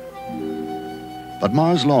 But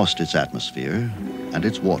Mars lost its atmosphere and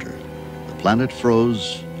its water. The planet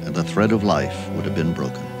froze, and the thread of life would have been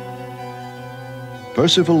broken.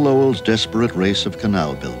 Percival Lowell's desperate race of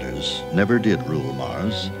canal builders never did rule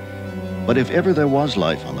Mars, but if ever there was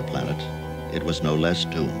life on the planet, it was no less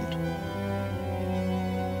doomed.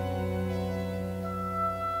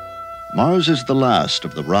 Mars is the last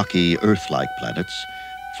of the rocky, Earth-like planets.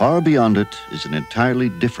 Far beyond it is an entirely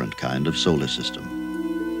different kind of solar system.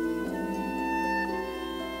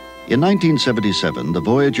 In 1977, the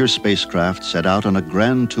Voyager spacecraft set out on a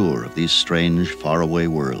grand tour of these strange, faraway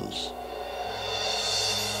worlds.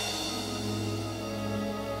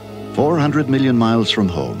 400 million miles from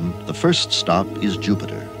home, the first stop is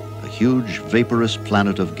Jupiter, a huge, vaporous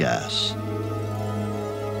planet of gas.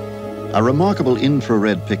 A remarkable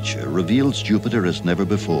infrared picture reveals Jupiter as never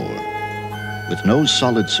before. With no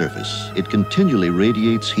solid surface, it continually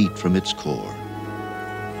radiates heat from its core.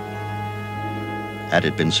 Had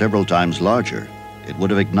it been several times larger, it would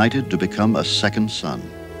have ignited to become a second sun.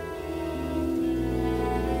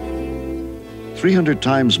 300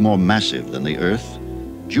 times more massive than the Earth,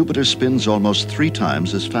 Jupiter spins almost 3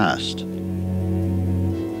 times as fast.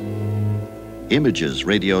 Images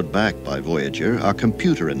radioed back by Voyager are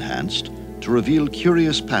computer-enhanced to reveal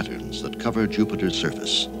curious patterns that cover Jupiter's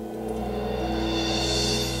surface.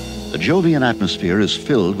 The Jovian atmosphere is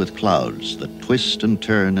filled with clouds that twist and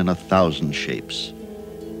turn in 1,000 shapes.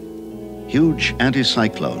 Huge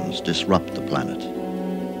anticyclones disrupt the planet.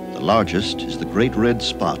 The largest is the Great Red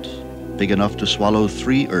Spot, big enough to swallow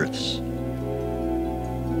 3 Earths.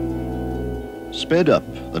 Sped up,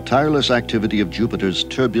 the tireless activity of Jupiter's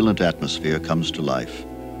turbulent atmosphere comes to life.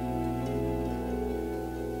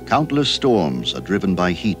 Countless storms are driven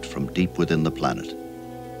by heat from deep within the planet.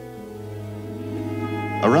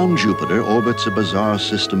 Around Jupiter orbits a bizarre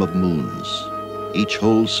system of moons. Each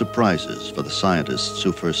holds surprises for the scientists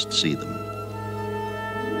who first see them.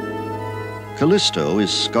 Callisto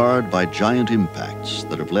is scarred by giant impacts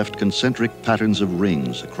that have left concentric patterns of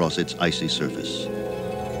rings across its icy surface.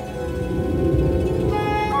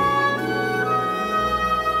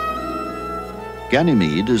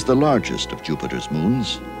 Ganymede is the largest of Jupiter's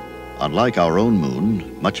moons. Unlike our own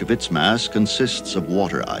moon, much of its mass consists of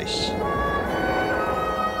water ice.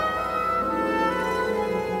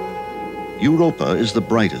 Europa is the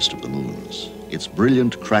brightest of the moons. Its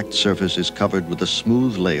brilliant cracked surface is covered with a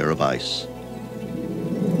smooth layer of ice.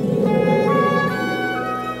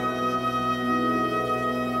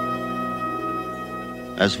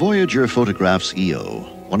 As Voyager photographs Io,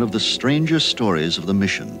 one of the strangest stories of the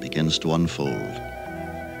mission begins to unfold.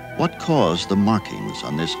 What caused the markings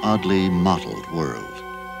on this oddly mottled world?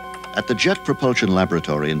 At the Jet Propulsion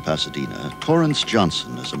Laboratory in Pasadena, Torrance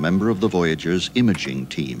Johnson is a member of the Voyager's imaging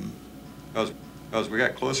team. As we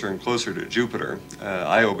got closer and closer to Jupiter,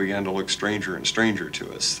 Io began to look stranger and stranger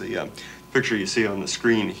to us. The picture you see on the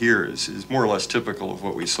screen here is more or less typical of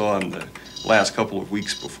what we saw in the last couple of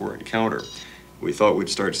weeks before encounter. We thought we'd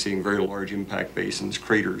start seeing very large impact basins,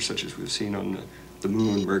 craters such as we've seen on the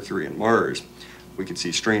Moon, Mercury, and Mars. We could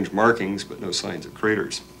see strange markings, but no signs of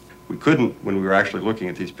craters. We couldn't, when we were actually looking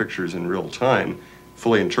at these pictures in real time,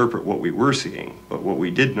 fully interpret what we were seeing. But what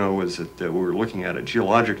we did know is that we were looking at a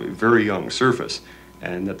geologically very young surface,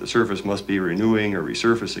 and that the surface must be renewing or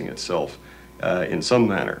resurfacing itself in some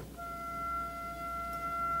manner.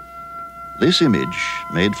 This image,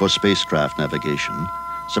 made for spacecraft navigation,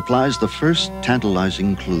 supplies the first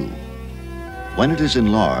tantalizing clue. When it is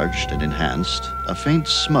enlarged and enhanced, a faint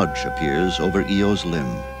smudge appears over Io's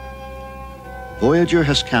limb. Voyager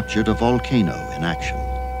has captured a volcano in action,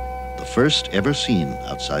 the first ever seen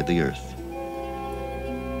outside the Earth.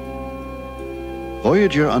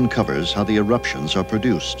 Voyager uncovers how the eruptions are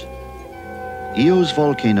produced. Io's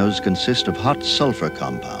volcanoes consist of hot sulfur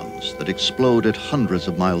compounds that explode at hundreds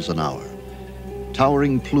of miles an hour.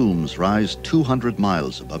 Towering plumes rise 200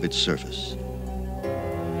 miles above its surface.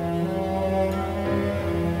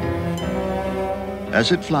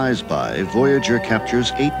 As it flies by, Voyager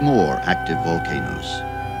captures 8 more active volcanoes.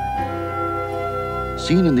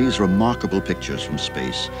 Seen in these remarkable pictures from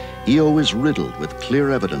space, Io is riddled with clear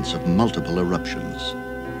evidence of multiple eruptions.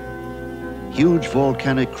 Huge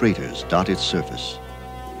volcanic craters dot its surface.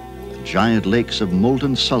 And giant lakes of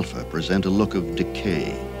molten sulfur present a look of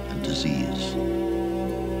decay and disease.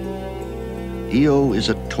 Io is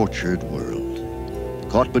a tortured world.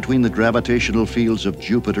 Caught between the gravitational fields of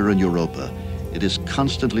Jupiter and Europa, it is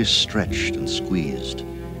constantly stretched and squeezed.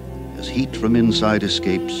 As heat from inside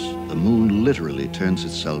escapes, the moon literally turns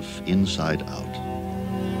itself inside out.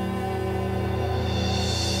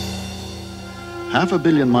 500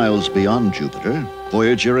 million miles beyond Jupiter,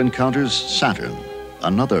 Voyager encounters Saturn,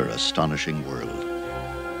 another astonishing world.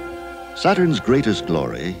 Saturn's greatest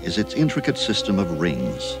glory is its intricate system of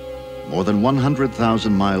rings. More than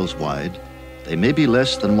 100,000 miles wide, they may be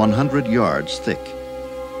less than 100 yards thick.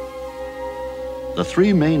 The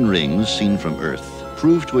 3 main rings seen from Earth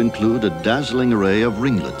prove to include a dazzling array of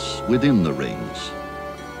ringlets within the rings.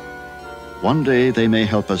 One day they may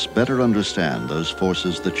help us better understand those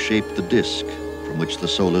forces that shape the disk from which the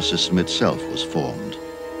solar system itself was formed.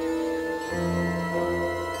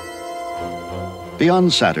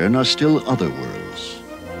 Beyond Saturn are still other worlds.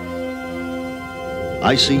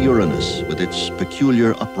 Icy Uranus with its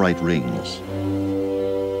peculiar upright rings,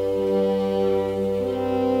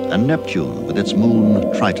 and Neptune with its moon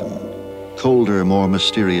Triton, colder, more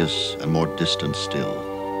mysterious, and more distant still.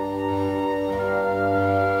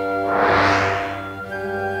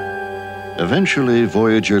 Eventually,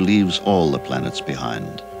 Voyager leaves all the planets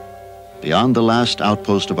behind. Beyond the last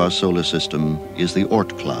outpost of our solar system is the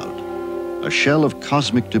Oort cloud, a shell of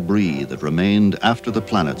cosmic debris that remained after the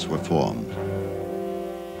planets were formed.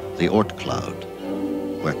 The Oort cloud,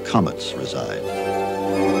 where comets reside.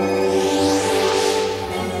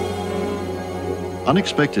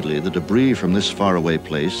 Unexpectedly, the debris from this faraway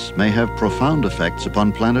place may have profound effects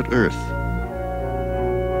upon planet Earth.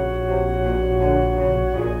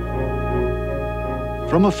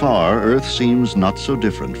 From afar, Earth seems not so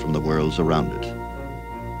different from the worlds around it.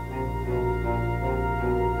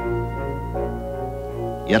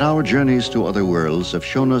 Yet our journeys to other worlds have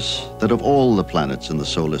shown us that of all the planets in the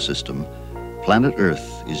solar system, planet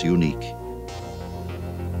Earth is unique.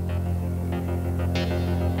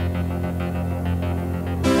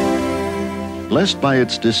 Blessed by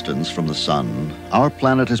its distance from the sun, our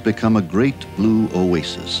planet has become a great blue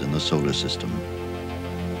oasis in the solar system.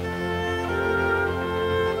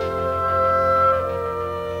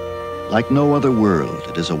 Like no other world,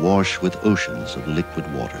 it is awash with oceans of liquid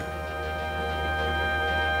water.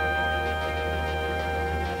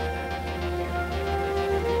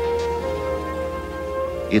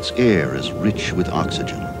 Its air is rich with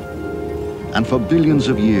oxygen, and for billions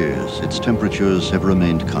of years, its temperatures have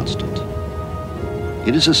remained constant.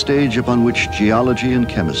 It is a stage upon which geology and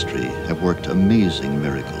chemistry have worked amazing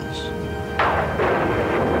miracles.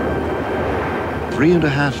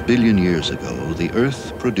 3.5 billion years ago, the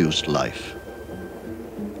Earth produced life.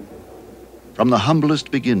 From the humblest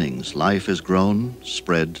beginnings, life has grown,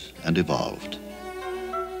 spread, and evolved.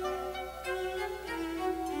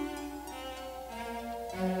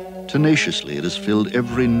 Tenaciously, it has filled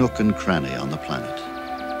every nook and cranny on the planet.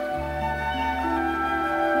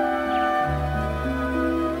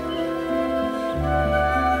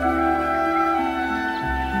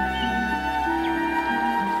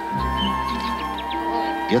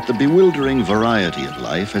 Yet the bewildering variety of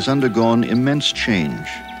life has undergone immense change.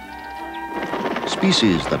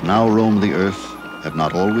 Species that now roam the Earth have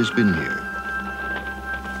not always been here.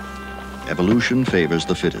 Evolution favors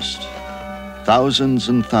the fittest. Thousands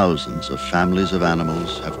and thousands of families of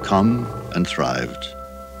animals have come and thrived,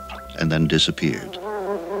 and then disappeared.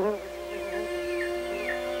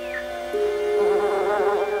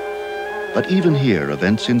 But even here,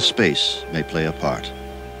 events in space may play a part.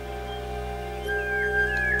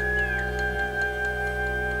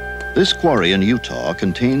 This quarry in Utah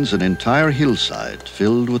contains an entire hillside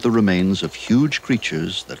filled with the remains of huge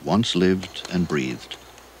creatures that once lived and breathed,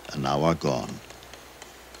 and now are gone.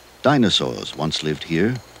 Dinosaurs once lived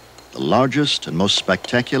here, the largest and most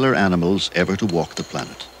spectacular animals ever to walk the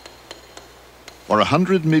planet. For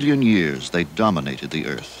 100 million years, they dominated the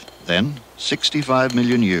Earth. Then, 65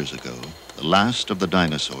 million years ago, the last of the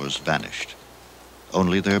dinosaurs vanished.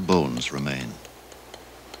 Only their bones remain.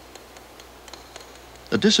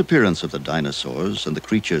 The disappearance of the dinosaurs and the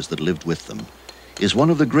creatures that lived with them is one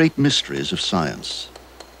of the great mysteries of science.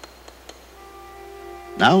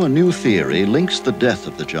 Now a new theory links the death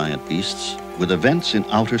of the giant beasts with events in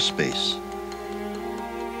outer space.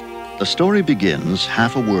 The story begins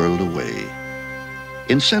half a world away.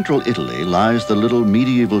 In central Italy lies the little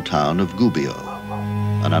medieval town of Gubbio,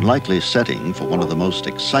 an unlikely setting for one of the most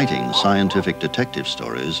exciting scientific detective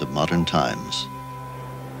stories of modern times.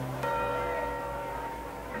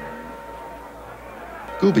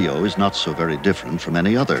 Gubbio is not so very different from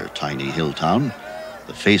any other tiny hill town.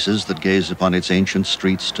 The faces that gaze upon its ancient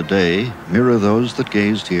streets today mirror those that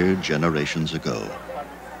gazed here generations ago.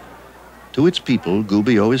 To its people,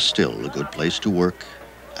 Gubbio is still a good place to work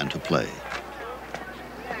and to play.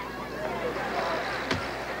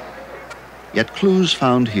 Yet clues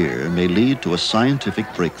found here may lead to a scientific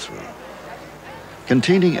breakthrough.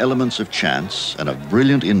 Containing elements of chance and of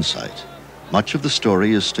brilliant insight, much of the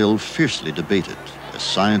story is still fiercely debated as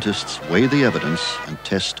scientists weigh the evidence and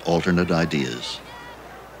test alternate ideas.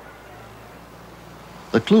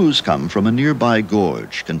 The clues come from a nearby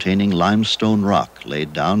gorge containing limestone rock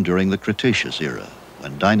laid down during the Cretaceous era,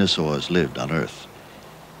 when dinosaurs lived on Earth.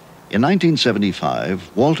 In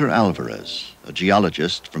 1975, Walter Alvarez, a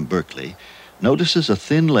geologist from Berkeley, notices a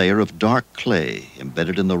thin layer of dark clay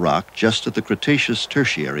embedded in the rock just at the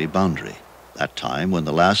Cretaceous-Tertiary boundary, that time when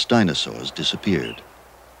the last dinosaurs disappeared.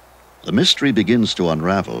 The mystery begins to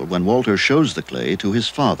unravel when Walter shows the clay to his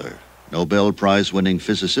father, Nobel Prize-winning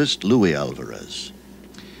physicist Louis Alvarez.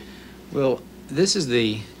 Well, this is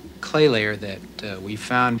the clay layer that we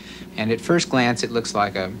found, and at first glance it looks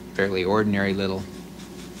like a fairly ordinary little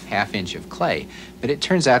half-inch of clay, but it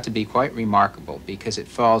turns out to be quite remarkable because it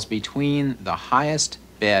falls between the highest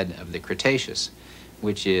bed of the Cretaceous,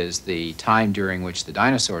 which is the time during which the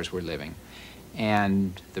dinosaurs were living,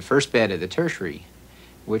 and the first bed of the Tertiary,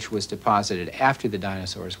 which was deposited after the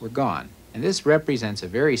dinosaurs were gone. And this represents a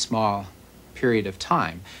very small period of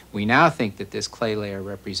time. We now think that this clay layer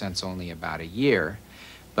represents only about a year,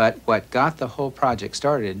 but what got the whole project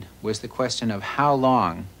started was the question of how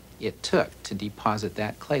long it took to deposit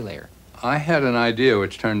that clay layer. I had an idea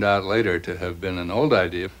which turned out later to have been an old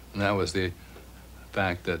idea, and that was the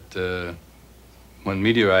fact that when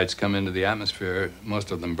meteorites come into the atmosphere,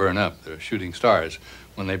 most of them burn up. They're shooting stars.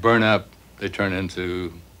 When they burn up, they turn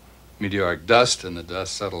into meteoric dust, and the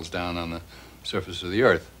dust settles down on the surface of the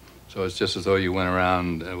Earth. So it's just as though you went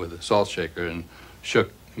around with a salt shaker and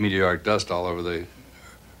shook meteoric dust all over the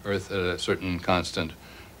Earth at a certain constant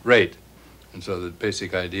rate. And so the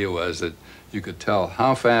basic idea was that you could tell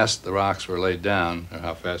how fast the rocks were laid down, or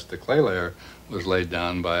how fast the clay layer was laid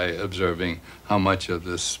down, by observing how much of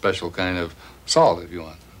this special kind of salt, if you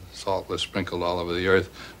want. Salt was sprinkled all over the Earth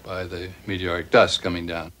by the meteoric dust coming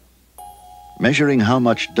down. Measuring how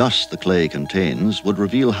much dust the clay contains would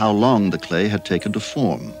reveal how long the clay had taken to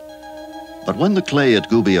form. But when the clay at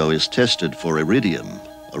Gubbio is tested for iridium,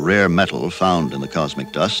 a rare metal found in the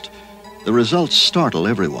cosmic dust, the results startle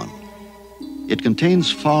everyone. It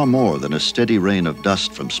contains far more than a steady rain of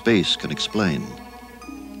dust from space can explain.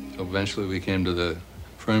 So eventually we came to the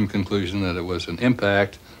firm conclusion that it was an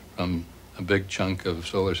impact from a big chunk of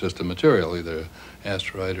solar system material, either an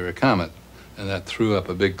asteroid or a comet. And that threw up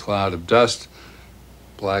a big cloud of dust,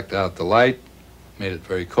 blacked out the light, made it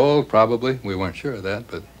very cold, probably. We weren't sure of that,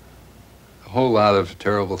 but a whole lot of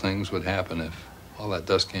terrible things would happen if all that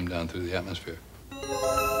dust came down through the atmosphere.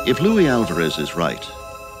 If Luis Alvarez is right,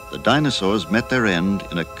 the dinosaurs met their end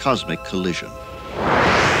in a cosmic collision.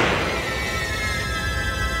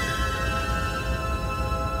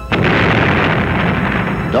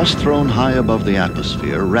 Dust thrown high above the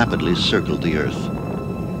atmosphere rapidly circled the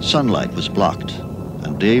Earth. Sunlight was blocked,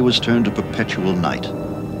 and day was turned to perpetual night.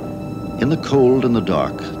 In the cold and the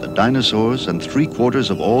dark, the dinosaurs and 3/4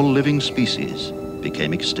 of all living species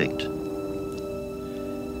became extinct.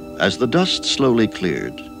 As the dust slowly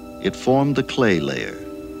cleared, it formed the clay layer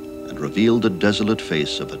and revealed the desolate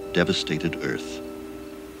face of a devastated Earth.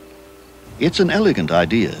 It's an elegant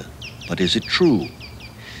idea, but is it true?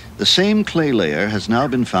 The same clay layer has now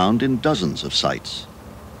been found in dozens of sites,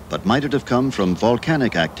 but might it have come from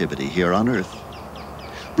volcanic activity here on Earth?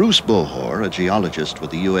 Bruce Bohor, a geologist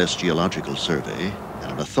with the U.S. Geological Survey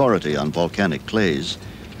and an authority on volcanic clays,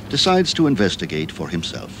 decides to investigate for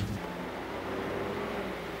himself.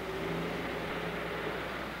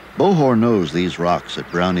 Bohor knows these rocks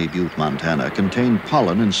at Brownie Butte, Montana, contain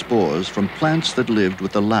pollen and spores from plants that lived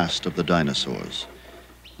with the last of the dinosaurs.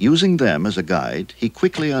 Using them as a guide, he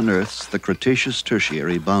quickly unearths the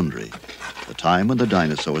Cretaceous-Tertiary boundary, the time when the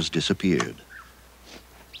dinosaurs disappeared.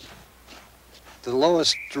 The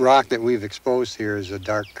lowest rock that we've exposed here is a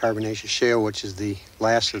dark carbonaceous shale, which is the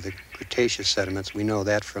last of the Cretaceous sediments. We know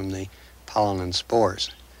that from the pollen and spores.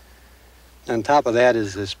 On top of that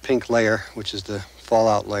is this pink layer, which is the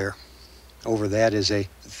fallout layer. Over that is a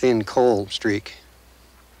thin coal streak.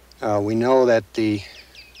 We know that the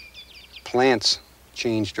plants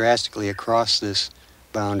changed drastically across this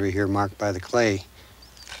boundary here marked by the clay.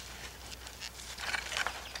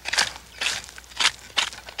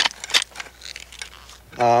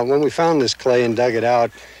 When we found this clay and dug it out,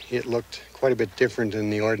 it looked quite a bit different than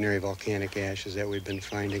the ordinary volcanic ashes that we've been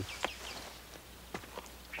finding.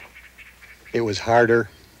 It was harder,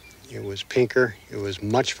 it was pinker, it was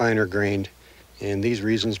much finer grained, and these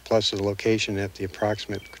reasons plus the location at the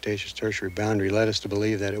approximate Cretaceous-Tertiary boundary led us to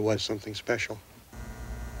believe that it was something special.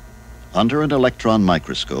 Under an electron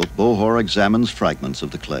microscope, Bohor examines fragments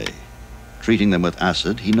of the clay. Treating them with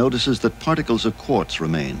acid, he notices that particles of quartz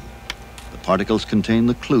remain. The particles contain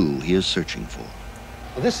the clue he is searching for.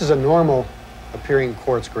 Well, this is a normal appearing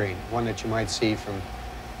quartz grain, one that you might see from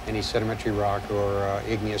any sedimentary rock or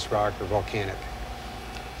igneous rock or volcanic.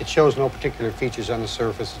 It shows no particular features on the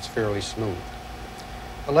surface. It's fairly smooth.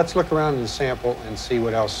 But let's look around in the sample and see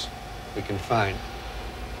what else we can find.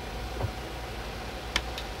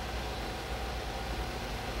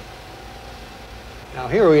 Now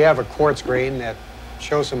here we have a quartz grain that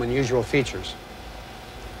shows some unusual features.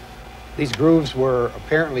 These grooves were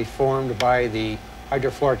apparently formed by the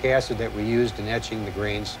hydrofluoric acid that we used in etching the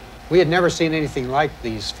grains. We had never seen anything like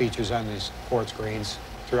these features on these quartz grains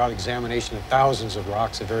throughout examination of thousands of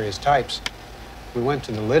rocks of various types. We went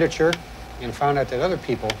to the literature and found out that other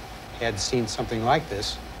people had seen something like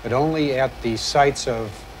this, but only at the sites of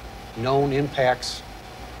known impacts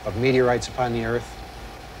of meteorites upon the Earth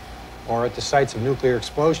or at the sites of nuclear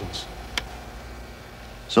explosions.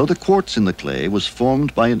 So the quartz in the clay was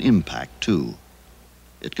formed by an impact, too.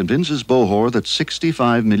 It convinces Bohor that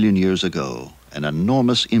 65 million years ago, an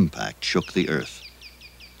enormous impact shook the Earth.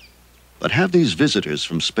 But have these visitors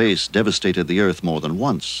from space devastated the Earth more than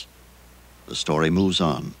once? The story moves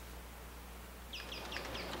on.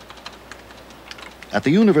 At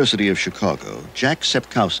the University of Chicago, Jack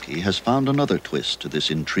Sepkowski has found another twist to this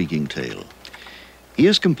intriguing tale. He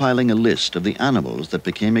is compiling a list of the animals that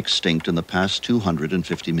became extinct in the past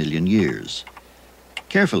 250 million years.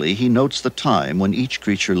 Carefully, he notes the time when each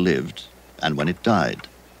creature lived and when it died.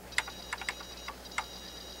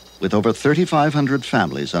 With over 3,500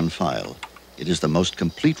 families on file, it is the most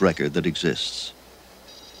complete record that exists.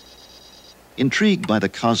 Intrigued by the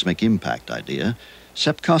cosmic impact idea,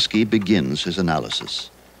 Sepkowski begins his analysis.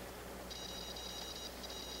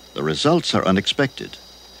 The results are unexpected.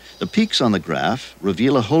 The peaks on the graph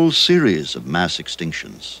reveal a whole series of mass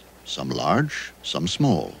extinctions, some large, some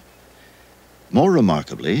small. More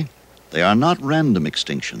remarkably, they are not random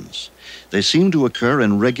extinctions. They seem to occur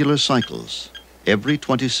in regular cycles, every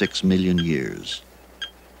 26 million years.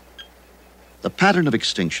 The pattern of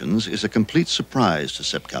extinctions is a complete surprise to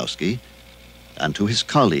Sepkowski and to his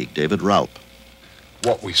colleague, David Raup.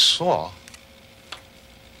 What we saw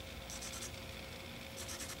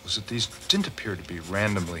was that these didn't appear to be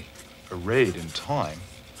randomly arrayed in time.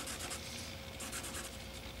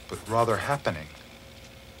 but rather happening,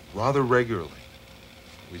 rather regularly.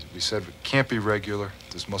 We said it can't be regular.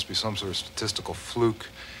 This must be some sort of statistical fluke.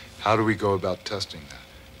 How do we go about testing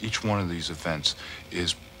that? Each one of these events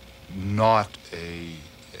is not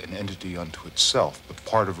an entity unto itself, but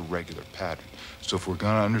part of a regular pattern. So if we're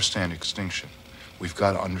going to understand extinction, we've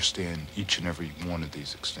got to understand each and every one of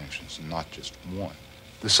these extinctions, and not just one.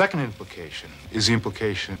 The second implication is the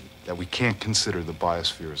implication that we can't consider the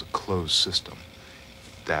biosphere as a closed system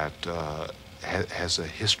that has a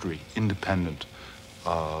history independent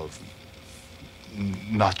of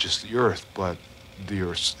not just the Earth, but the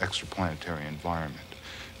Earth's extraplanetary environment.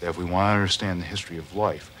 That if we want to understand the history of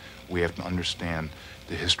life, we have to understand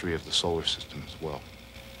the history of the solar system as well.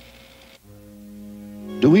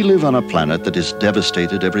 Do we live on a planet that is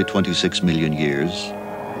devastated every 26 million years?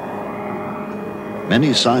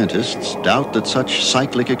 Many scientists doubt that such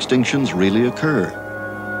cyclic extinctions really occur.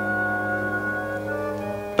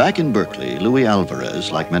 Back in Berkeley, Luis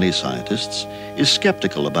Alvarez, like many scientists, is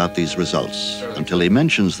skeptical about these results until he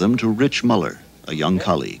mentions them to Rich Muller, a young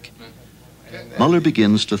colleague. Muller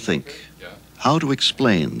begins to think how to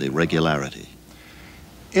explain the irregularity.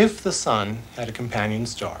 If the sun had a companion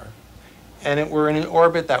star, and it were in an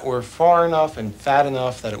orbit that were far enough and fat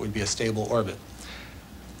enough that it would be a stable orbit,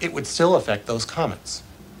 it would still affect those comets.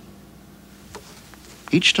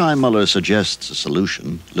 Each time Muller suggests a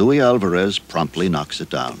solution, Luis Alvarez promptly knocks it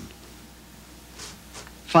down.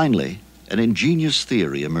 Finally, an ingenious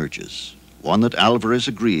theory emerges, one that Alvarez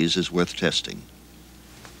agrees is worth testing.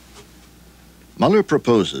 Muller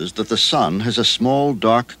proposes that the sun has a small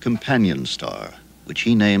dark companion star, which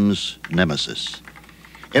he names Nemesis.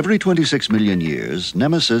 Every 26 million years,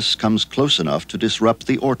 Nemesis comes close enough to disrupt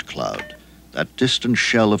the Oort cloud, that distant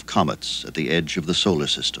shell of comets at the edge of the solar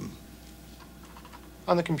system.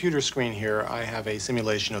 On the computer screen here, I have a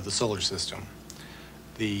simulation of the solar system.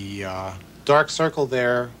 The dark circle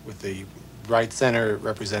there with the bright center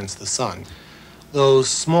represents the sun. Those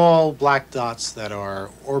small black dots that are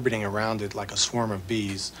orbiting around it like a swarm of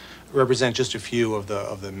bees represent just a few of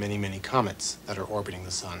the many, many comets that are orbiting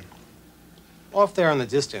the sun. Off there in the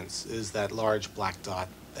distance is that large black dot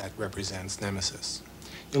that represents Nemesis.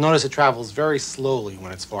 You'll notice it travels very slowly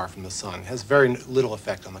when it's far from the sun. It has very little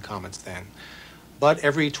effect on the comets then. But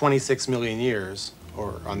every 26 million years,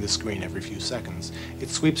 or on this screen every few seconds, it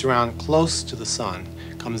sweeps around close to the sun,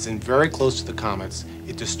 comes in very close to the comets,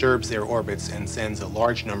 it disturbs their orbits and sends a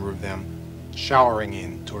large number of them showering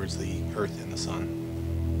in towards the Earth and the sun.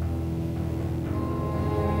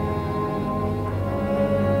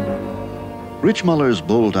 Rich Muller's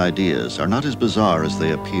bold ideas are not as bizarre as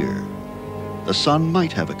they appear. The sun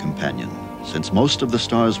might have a companion, since most of the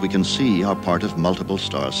stars we can see are part of multiple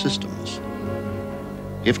star systems.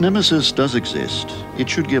 If Nemesis does exist, it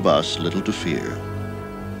should give us little to fear.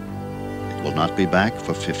 It will not be back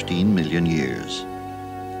for 15 million years.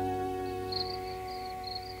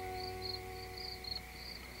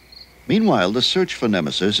 Meanwhile, the search for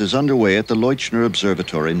Nemesis is underway at the Leuchner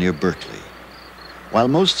Observatory near Berkeley. While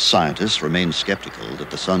most scientists remain skeptical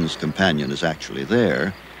that the sun's companion is actually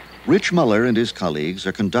there, Rich Muller and his colleagues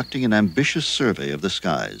are conducting an ambitious survey of the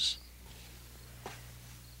skies.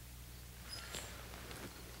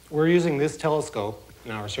 We're using this telescope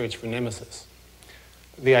in our search for Nemesis.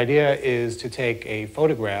 The idea is to take a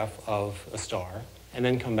photograph of a star and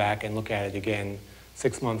then come back and look at it again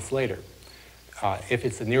 6 months later. If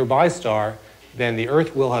it's a nearby star, then the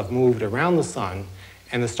Earth will have moved around the sun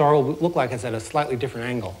and the star will look like it's at a slightly different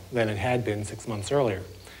angle than it had been 6 months earlier.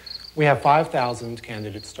 We have 5,000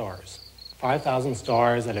 candidate stars. 5,000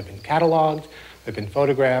 stars that have been cataloged, that have been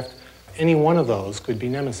photographed. Any one of those could be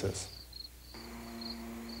Nemesis.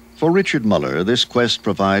 For Richard Muller, this quest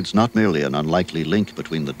provides not merely an unlikely link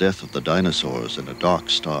between the death of the dinosaurs and a dark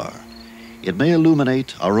star. It may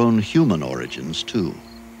illuminate our own human origins, too.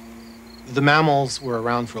 The mammals were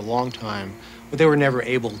around for a long time, but they were never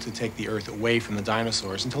able to take the Earth away from the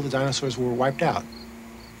dinosaurs until the dinosaurs were wiped out.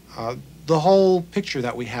 The whole picture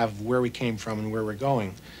that we have of where we came from and where we're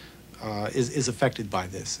going is affected by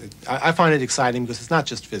this. I find it exciting because it's not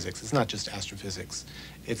just physics, it's not just astrophysics.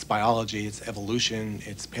 It's biology, it's evolution,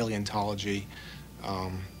 it's paleontology.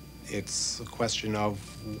 It's a question of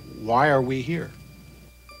why are we here?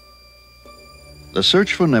 The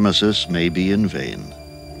search for Nemesis may be in vain.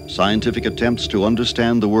 Scientific attempts to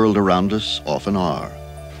understand the world around us often are.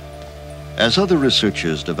 As other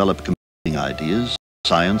researchers develop competing ideas,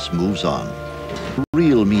 science moves on. The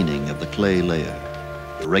real meaning of the clay layer,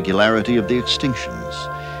 the regularity of the extinctions,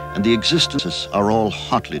 and the existences are all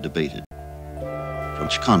hotly debated. From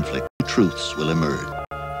each conflict, truths will emerge.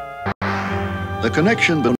 The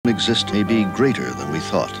connection between exist may be greater than we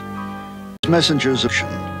thought. As messengers of action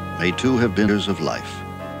may too have been of life.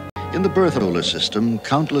 In the birth of the solar system,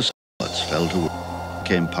 countless elements fell to work,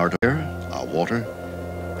 became part of air, our water,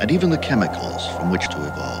 and even the chemicals from which to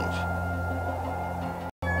evolve.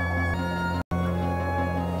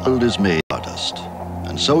 The world is made of dust,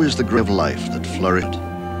 and so is the grain of life that flourished.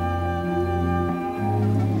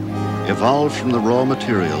 Evolved from the raw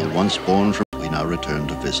material once born from we now return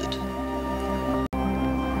to visit.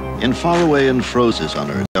 In faraway and frozes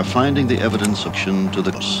on Earth, we are finding the evidence of action to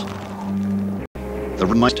the course. The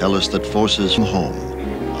might tell us that forces from home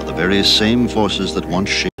are the very same forces that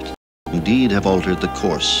once shaped, indeed have altered the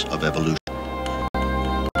course of evolution.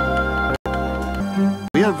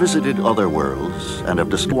 We have visited other worlds and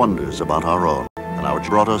have discovered wonders about our own, and our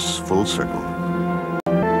brought us full circle.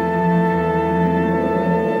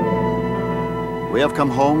 We have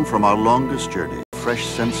come home from our longest journey, a fresh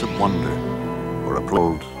sense of wonder, or a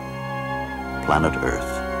cold planet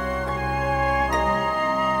Earth.